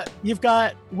you've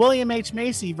got William H.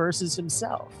 Macy versus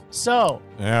himself. So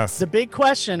yes. the big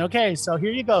question. Okay, so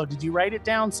here you go. Did you write it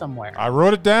down somewhere? I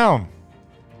wrote it down.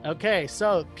 Okay,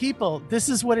 so people, this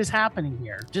is what is happening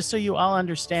here, just so you all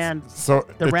understand So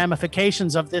the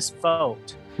ramifications of this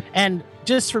vote. And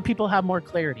just for people to have more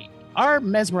clarity, our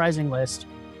mesmerizing list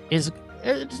is,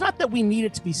 it's not that we need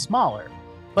it to be smaller,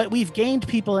 but we've gained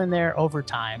people in there over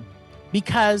time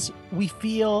because we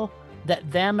feel that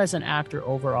them as an actor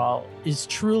overall is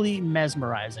truly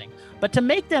mesmerizing. But to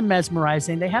make them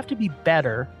mesmerizing, they have to be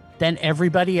better than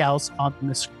everybody else on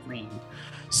the screen.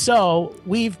 So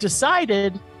we've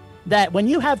decided that when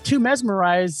you have two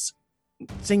mesmerizing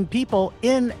people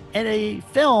in a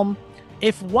film,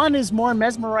 if one is more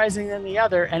mesmerizing than the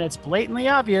other, and it's blatantly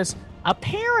obvious,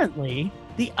 apparently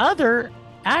the other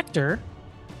actor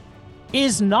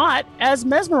is not as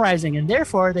mesmerizing, and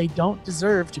therefore they don't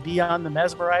deserve to be on the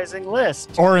mesmerizing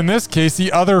list. or in this case,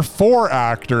 the other 4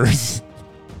 actors.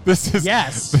 This is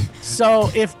Yes. So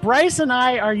if Bryce and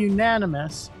I are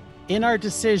unanimous in our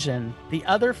decision, the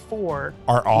other 4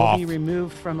 are will off. be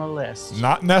removed from the list.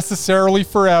 Not necessarily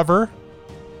forever.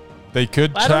 They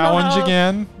could I don't know challenge how-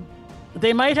 again.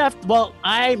 They might have. Well,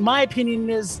 my opinion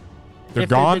is, They're if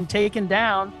gone? they've been taken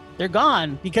down, they're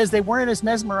gone because they weren't as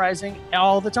mesmerizing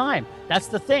all the time. That's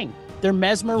the thing. They're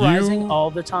mesmerizing You- all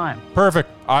the time. Perfect.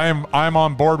 I'm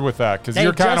on board with that because They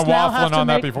you're kind of just now have waffling to on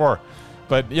that make- before.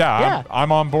 But yeah, Yeah.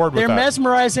 I'm on board with They're that.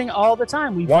 mesmerizing all the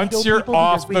time. We Once veto you're people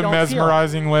because off we the don't feel it.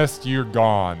 mesmerizing list, you're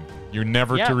gone. You're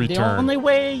never Yeah, to the return. only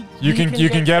way you can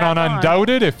get back on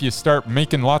Undoubted if you start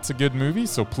making lots of good movies.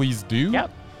 So please do. Yep.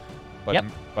 But, Yep.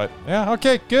 But yeah,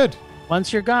 okay, good.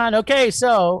 Once you're gone. Okay,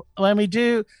 so when we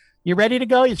do, you ready to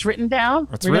go? It's written down.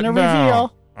 It's We're written gonna down.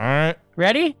 reveal. All right.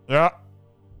 Ready? Yeah.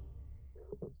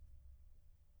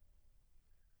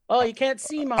 Oh, you can't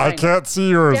see mine. I can't see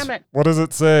yours. Damn it. What does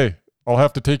it say? I'll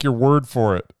have to take your word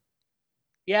for it.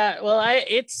 Yeah, well,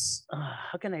 it's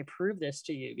how can I prove this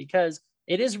to you? Because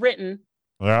it is written,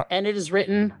 Yeah. and it is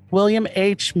written William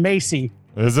H. Macy.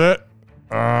 Is it?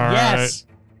 All right. Yes.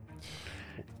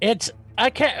 It's I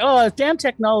can't. Oh, damn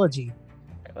technology!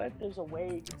 What? There's a way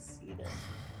you can see this.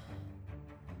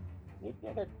 Maybe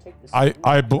I gotta take this.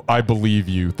 I believe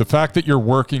you. The fact that you're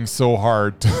working so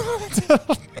hard.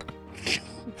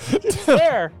 It's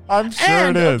there. I'm sure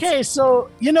And it is. okay, so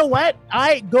you know what?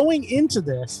 Going into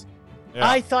this, Yeah.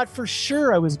 I thought for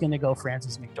sure I was going to go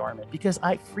Frances McDormand because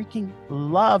I freaking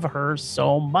love her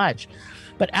so much.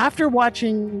 But after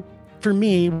watching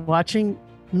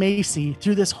Macy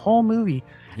through this whole movie,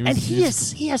 he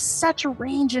has such a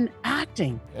range in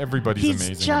acting. Everybody's he's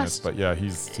amazing in this, just- but yeah,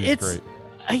 he's it's- great.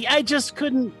 I just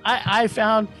couldn't. I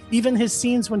found even his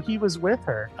scenes when he was with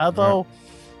her, although.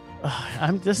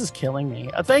 This is killing me.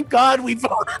 Thank God we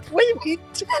voted. We did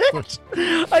it.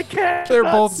 I can't. They're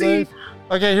both see. safe.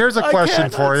 Okay, here's a I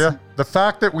question cannot for you. see. The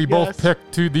fact that we both Yes.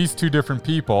 picked these two different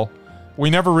people,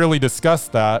 we never really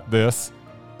discussed this,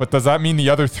 but does that mean the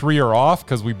other 3 are off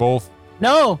because we both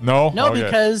No, No? Okay.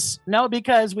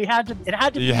 because we had to. It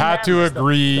had to. You be had to unanimous.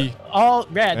 agree, All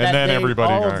red. and then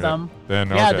everybody all got of it. them. Then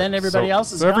Yeah, okay. then everybody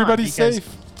else is so gone everybody's because-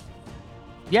 safe.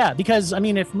 Yeah, because I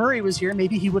mean, if Murray was here,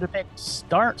 maybe he would have picked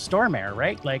Stormare,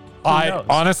 right? Like, who I knows?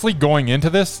 honestly, going into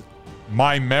this,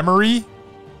 my memory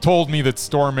told me that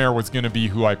Stormare was going to be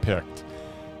who I picked.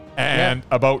 And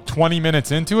about 20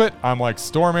 minutes into it, I'm like,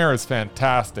 Stormare is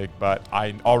fantastic, but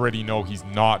I already know he's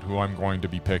not who I'm going to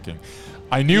be picking.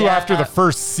 I knew Yeah. after the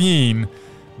first scene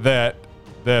that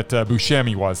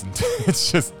Buscemi wasn't.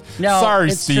 It's just No, sorry,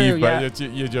 it's Steve, true, but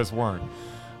you just weren't.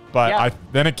 But Yeah.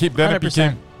 then it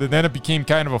 100%. became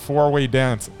kind of a 4-way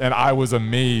dance, and I was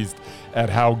amazed at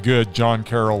how good John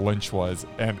Carroll Lynch was,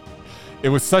 and it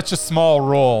was such a small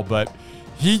role, but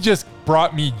he just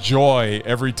brought me joy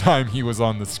every time he was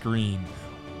on the screen.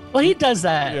 Well, he does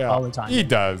that Yeah, all the time. He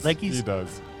does. Like, he he's-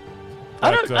 does.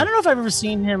 I But, don't know if I've ever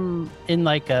seen him in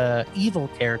like a evil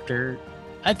character.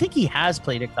 I think he has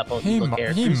played a couple of evil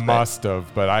characters. He but- must have,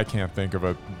 but I can't think of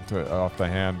it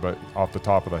off the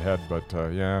top of the head. But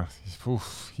yeah,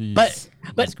 he's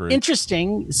But great.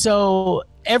 interesting. So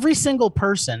every single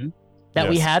person that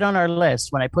we Yes. had on our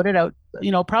list, when I put it out,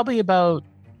 I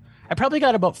probably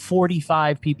got about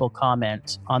 45 people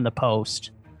comment on the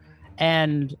post,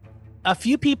 and a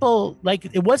few people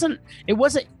it wasn't.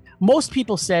 Most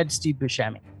people said Steve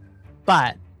Buscemi,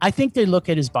 but I think they look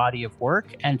at his body of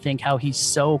work and think how he's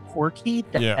so quirky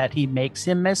that he makes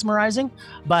him mesmerizing.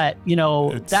 But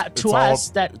It's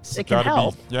it can gotta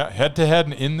help. be, head to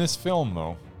head in this film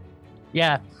though.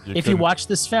 Yeah. If you couldn't- watch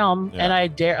this film, Yeah. and I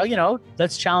dare,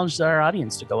 let's challenge our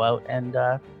audience to go out and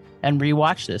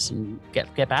rewatch this and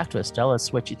get back to us. Tell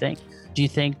us what you think. Do you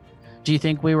think Do you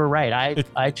think we were right?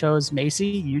 I chose Macy.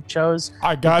 You chose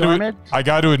I got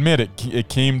McDormand. to admit it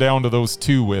came down to those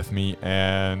two with me,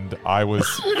 and I was.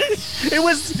 It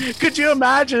was. Could you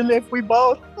imagine if we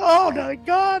both? Oh my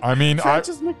God! I mean,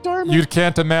 Frances McDormand. you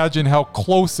can't imagine how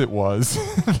close it was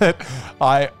that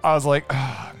I was like,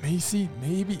 Macy,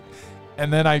 maybe,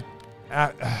 and then I'm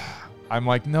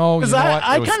like, no, you Because know what?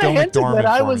 I It was kind still of hinted McDormand that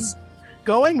I for me. was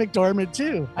going McDormand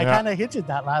too. I Yeah. kind of hinted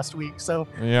that last week. So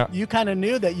Yeah. you kind of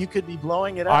knew that you could be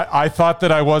blowing it up. I thought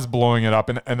that I was blowing it up,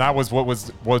 and that was what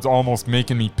was almost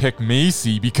making me pick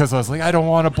Macy, because I was like, I don't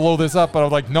want to blow this up, but I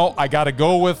was like, no, I got to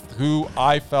go with who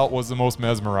I felt was the most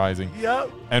mesmerizing. Yep.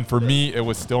 And for me, it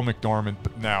was still McDormand.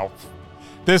 But now,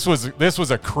 this was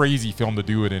a crazy film to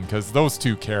do it in, because those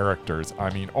two characters,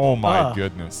 I mean, oh my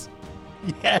goodness.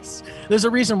 Yes. There's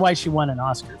a reason why she won an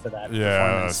Oscar for that performance,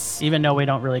 Yes. even though we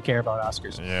don't really care about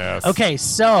Oscars. Yes. Okay,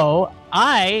 so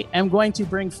I am going to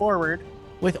bring forward,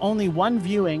 with only one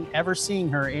viewing ever seeing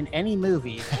her in any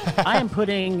movie, I am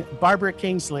putting Barbara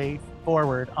Kingsley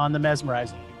forward on the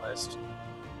mesmerizing list.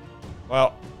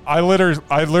 Well, I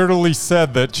literally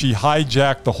said that she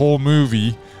hijacked the whole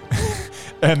movie,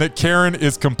 and that Karen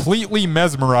is completely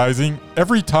mesmerizing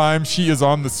every time she is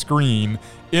on the screen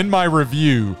in my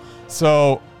review.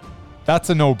 So that's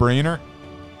a no-brainer.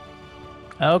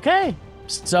 Okay,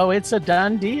 so it's a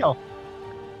done deal.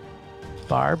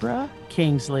 Barbara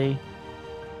Kingsley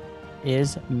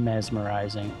is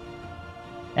mesmerizing.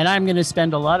 And I'm going to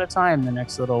spend a lot of time the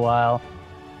next little while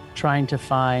trying to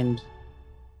find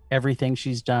everything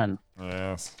she's done.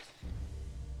 Yes.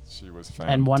 She was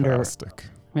fantastic. And wonder- I'm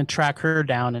going to track her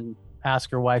down and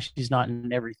ask her why she's not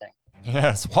in everything.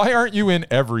 Yes. Why aren't you in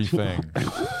everything?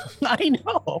 I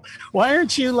know. Why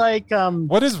aren't you like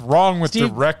What is wrong with Steve-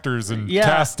 directors and Yeah.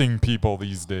 casting people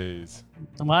these days?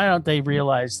 why don't they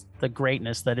realize the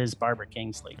greatness that is Barbara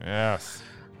Kingsley? Yes.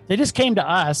 They just came to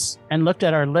us and looked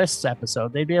at our lists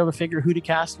episode. They'd be able to figure who to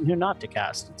cast and who not to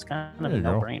cast. It's kind of There a you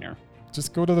go. no-brainer.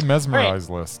 Just go to the mesmerized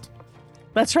list.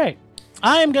 That's right.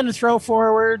 I am going to throw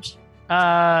forward,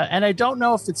 and I don't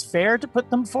know if it's fair to put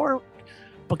them forward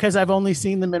because I've only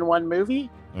seen them in one movie.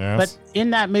 Yes. But in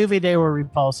that movie, they were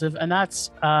repulsive, and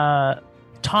that's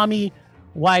Tommy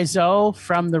Wiseau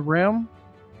from The Room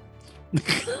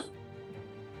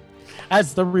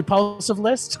as the repulsive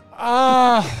list.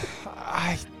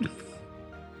 I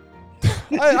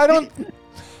don't.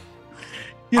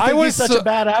 You I think was he's such so- a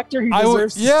bad actor? He I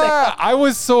deserves to stay up. I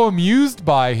was so amused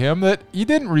by him that he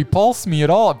didn't repulse me at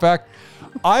all. In fact,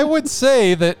 I would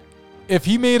say that if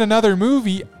he made another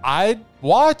movie, I'd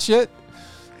watch it.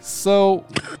 So,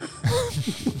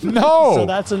 no. So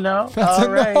that's a no. That's All a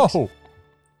right. no.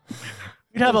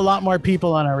 We'd have a lot more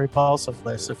people on our repulsive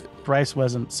list if Bryce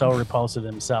wasn't so repulsive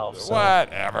himself. So.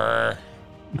 Whatever.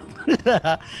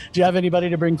 Do you have anybody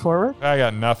to bring forward? I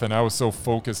got nothing. I was so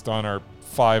focused on our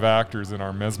 5 actors in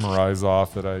our mesmerize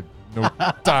off that I no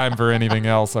time for anything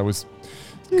else. I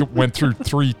went through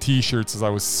 3 T-shirts as I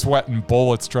was sweating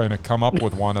bullets trying to come up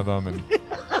with one of them and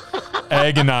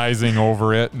agonizing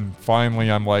over it. And finally,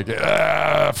 I'm like,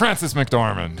 Frances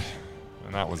McDormand,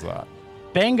 and that was that.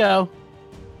 Bingo.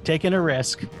 Taking a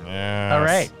risk. Yeah. All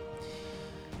right.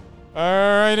 All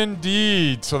right,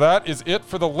 indeed. So that is it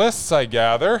for the lists, I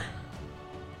gather.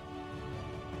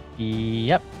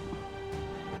 Yep.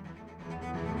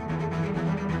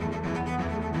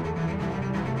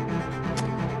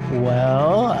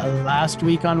 Well, last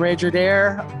week on Rager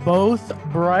Dare, both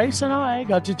Bryce and I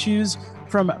got to choose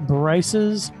from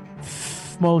Bryce's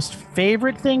most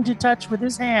favorite thing to touch with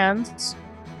his hands.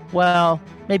 Well,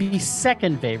 maybe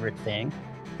second favorite thing.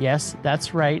 Yes,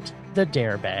 that's right, the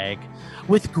Dare Bag.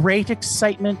 With great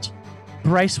excitement,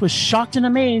 Bryce was shocked and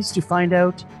amazed to find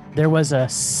out there was a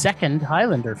second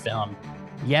Highlander film.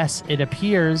 Yes, it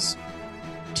appears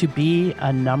to be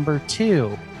a number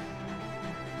 2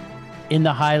 in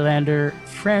the Highlander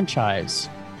franchise.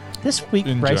 This week,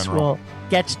 In Bryce general. will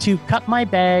get to cup my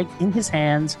bag in his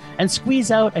hands and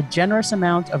squeeze out a generous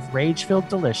amount of rage-filled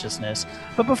deliciousness.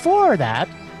 But before that,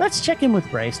 let's check in with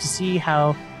Bryce to see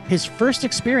how his first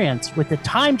experience with the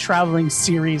time-traveling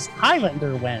series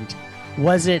Highlander went.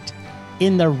 Was it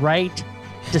in the right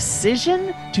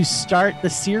decision to start the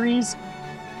series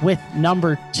with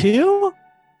number 2?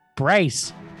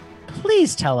 Bryce,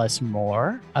 please tell us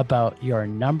more about your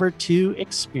number 2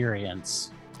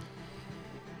 experience.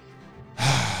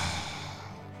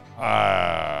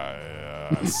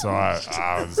 So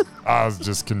I was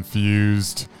just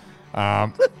confused.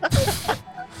 What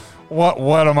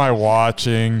am I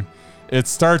watching? It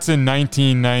starts in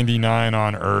 1999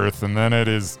 on Earth, and then it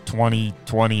is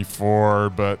 2024,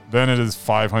 but then it is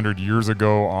 500 years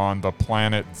ago on the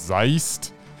planet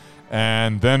Zeist.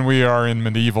 And then we are in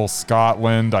medieval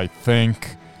Scotland, I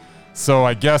think. So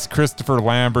I guess Christopher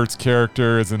Lambert's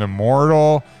character is an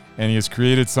immortal, and he has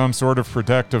created some sort of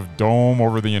protective dome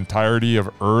over the entirety of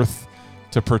Earth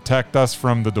to protect us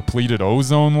from the depleted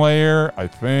ozone layer, I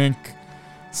think.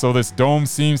 So this dome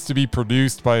seems to be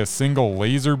produced by a single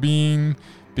laser beam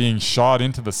being shot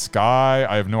into the sky.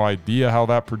 I have no idea how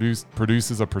that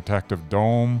produces a protective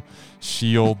dome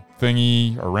shield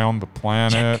thingy around the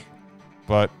planet,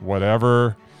 but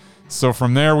whatever. So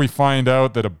from there, we find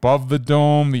out that above the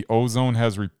dome, the ozone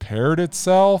has repaired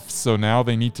itself. So now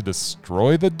they need to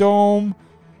destroy the dome.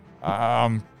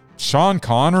 Sean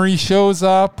Connery shows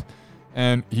up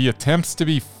and he attempts to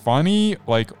be funny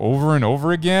like over and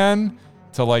over again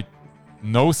to like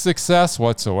no success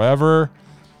whatsoever.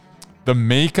 The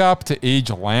makeup to age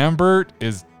Lambert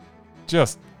is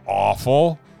just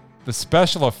awful. The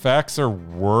special effects are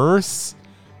worse.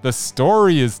 The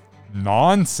story is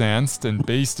nonsense and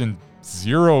based in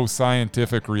zero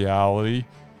scientific reality.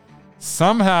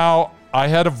 Somehow, I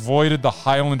had avoided the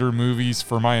Highlander movies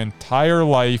for my entire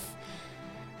life,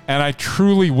 and I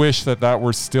truly wish that that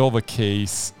were still the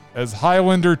case, as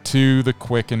Highlander 2: The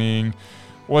Quickening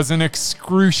was an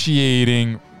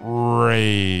excruciating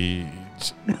rage.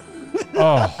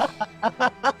 Oh,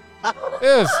 it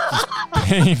was just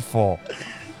painful.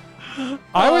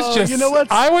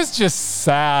 I was just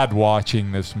sad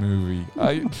watching this movie.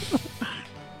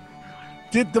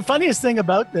 The funniest thing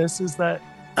about this is that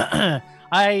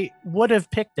I would have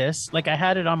picked this. Like I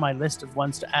had it on my list of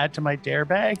ones to add to my dare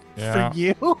bag for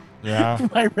you. Yeah.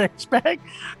 My rich bag.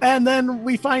 And then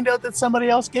we find out that somebody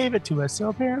else gave it to us. So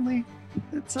apparently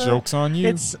it's joke's on you.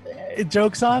 It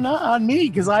joke's on me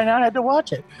because I now had to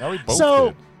watch it. Yeah, we both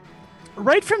did.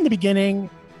 Right from the beginning,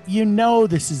 you know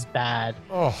this is bad.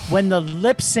 Oh. When the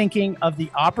lip syncing of the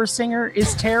opera singer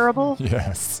is terrible.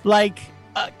 Yes. Like,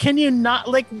 can you not,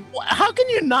 like, how can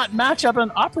you not match up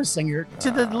an opera singer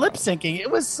to the lip syncing? It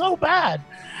was so bad.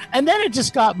 And then it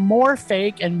just got more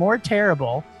fake and more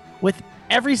terrible with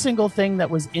every single thing that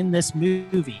was in this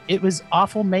movie. It was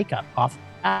awful makeup, awful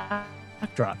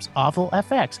backdrops, awful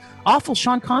FX, awful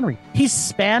Sean Connery. He's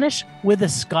Spanish with a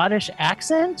Scottish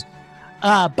accent,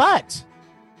 but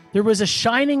there was a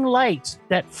shining light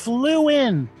that flew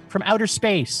in from outer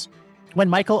space when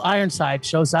Michael Ironside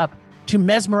shows up to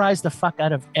mesmerize the fuck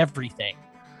out of everything.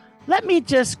 Let me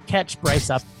just catch Bryce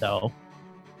up, though,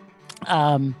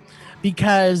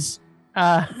 because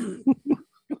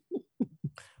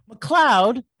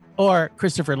McLeod, or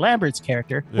Christopher Lambert's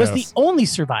character, was the only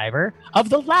survivor of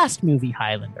the last movie,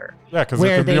 Highlander. Yeah, because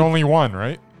they're the only one,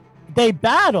 right? They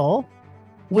battle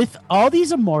with all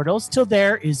these immortals till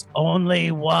there is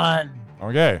only one.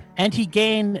 Okay. And he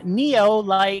gained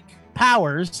Neo-like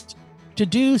powers to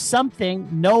do something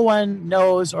no one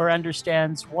knows or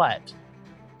understands what.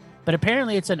 But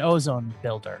apparently it's an ozone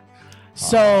builder.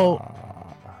 So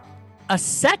a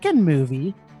second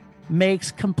movie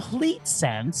makes complete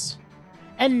sense.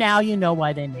 And now you know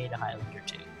why they made a Highlander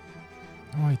 2.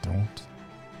 No, I don't.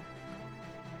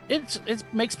 It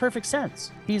makes perfect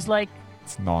sense. He's like,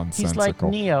 it's nonsensical. He's like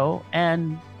Neo,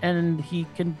 and he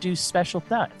can do special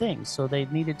things. So they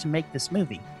needed to make this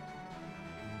movie.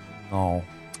 No.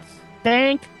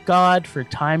 Thank God for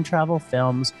time travel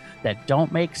films that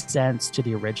don't make sense to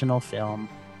the original film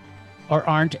or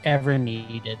aren't ever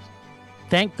needed.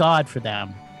 Thank God for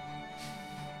them.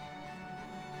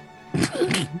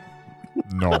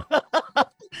 No.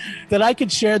 That I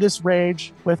could share this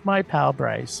rage with my pal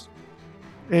Bryce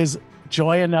is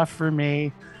joy enough for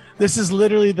me. This is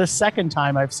literally the second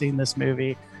time I've seen this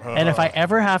movie. And if I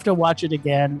ever have to watch it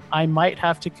again, I might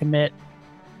have to commit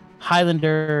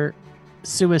Highlander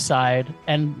suicide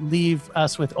and leave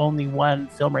us with only one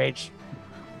Film Rage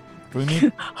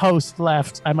host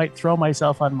left. I might throw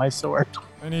myself on my sword.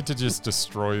 I need to just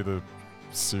destroy the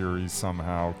series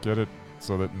somehow. Get it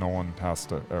so that no one has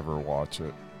to ever watch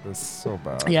it. It's so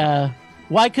bad. Yeah.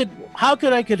 How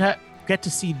could I get to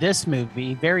see this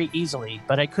movie very easily,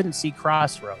 but I couldn't see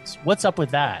Crossroads? What's up with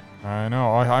that? I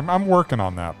know. I'm working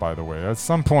on that, by the way. At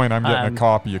some point, I'm getting a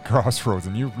copy of Crossroads,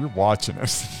 and you're watching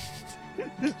it.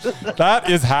 That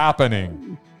is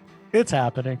happening. It's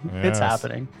happening. Yes. It's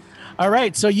happening. All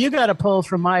right. So you got to pull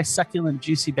from my succulent,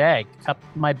 juicy bag. Cup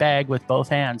my bag with both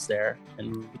hands there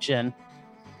and reach in.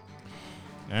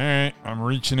 All right. I'm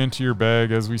reaching into your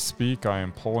bag as we speak. I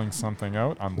am pulling something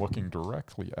out. I'm looking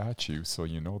directly at you so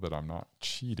you know that I'm not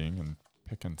cheating and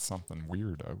picking something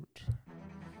weird out.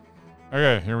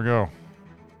 Okay. Here we go.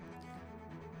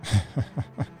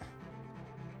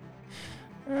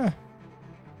 Yeah.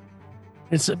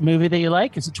 It's a movie that you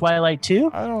like? Is it Twilight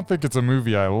 2? I don't think it's a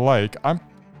movie I like. I'm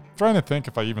trying to think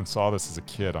if I even saw this as a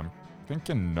kid. I'm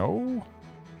thinking no.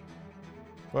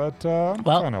 But I'm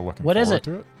kind of looking what is forward it?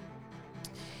 to it.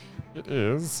 It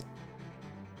is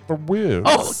The Wiz.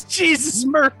 Oh, Jesus,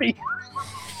 Murphy.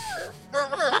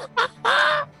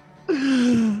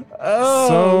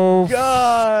 Oh,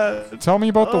 God. Tell me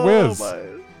about The Wiz.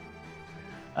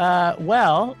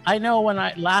 Well, I know when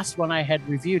I had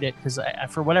reviewed it, because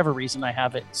for whatever reason I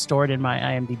have it stored in my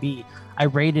IMDb, I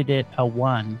rated it a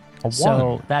 1.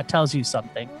 So that tells you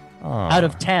something. Out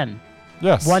of 10.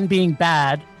 Yes. 1 being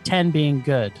bad, 10 being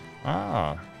good.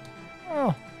 Oh.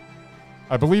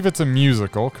 I believe it's a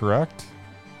musical, correct?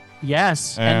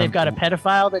 Yes, and they've got a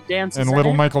pedophile that dances. And in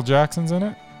little it. Michael Jackson's in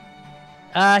it?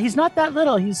 He's not that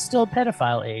little. He's still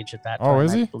pedophile age at that time. Oh,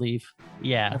 is he? I believe.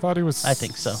 Yeah. I thought he was. I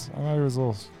think so. I thought he was a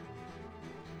little.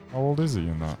 How old is he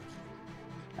in that?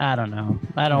 I don't know.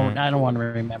 I don't want to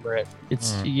remember it.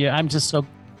 It's yeah. I'm just so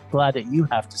glad that you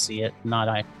have to see it, not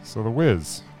I. So The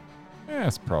Wiz. Yeah,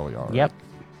 it's probably all right. Yep.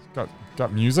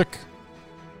 Got music.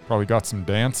 Probably got some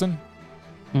dancing.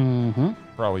 Mm-hmm.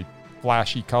 Probably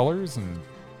flashy colors and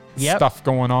stuff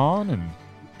going on, and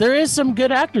there is some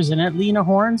good actors in it. Lena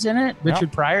Horne's in it.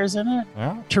 Richard Pryor's in it.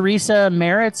 Yeah. Teresa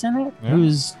Merritt's in it, Yeah.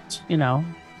 who's,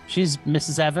 she's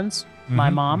Mrs. Evans, my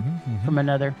mom from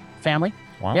another family.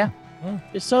 Wow. Yeah.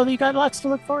 So you got lots to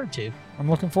look forward to. I'm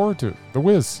looking forward to it. The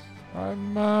Wiz.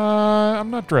 I'm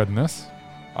not dreading this.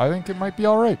 I think it might be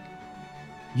all right.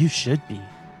 You should be.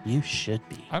 You should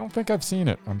be. I don't think I've seen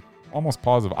it. I'm almost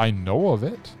positive I know of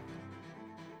it.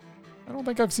 I don't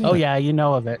think I've seen it. Oh, yeah, you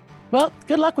know of it. Well,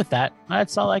 good luck with that.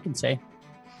 That's all I can say.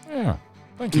 Yeah.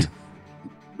 Thank you.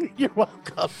 You're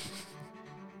welcome.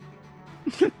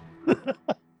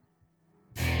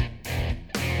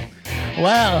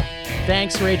 Well,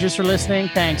 thanks, Ragers, for listening.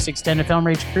 Thanks, Extended Film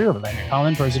Rage crew of Leonard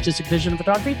Collin for his artistic vision of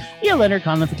photography, Leonard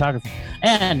Collin Photography,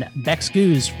 and Bex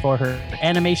Goose for her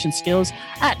animation skills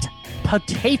at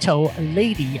Potato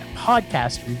Lady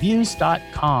Podcast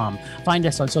Reviews.com. Find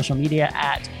us on social media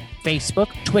at Facebook,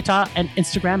 Twitter, and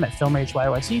Instagram at Film Rage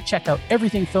YYC. Check out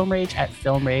everything Film Rage at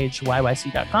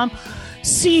filmrageyyc.com.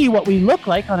 See what we look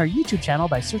like on our YouTube channel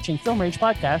by searching Film Rage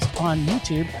Podcast on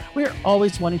YouTube. We're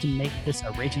always wanting to make this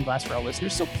a raging blast for our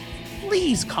listeners, so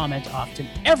please comment often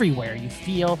everywhere you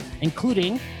feel,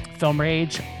 including Film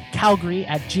Rage Calgary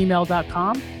at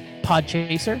gmail.com,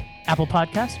 Podchaser, Apple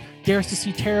Podcast, dares to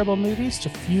see terrible movies to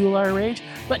fuel our rage.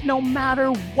 But no matter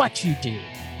what you do,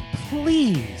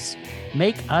 please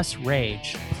make us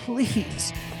rage.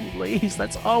 Please, please.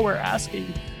 That's all we're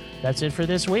asking. That's it for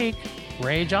this week.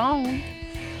 Rage on.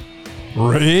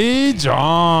 Rage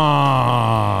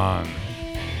on.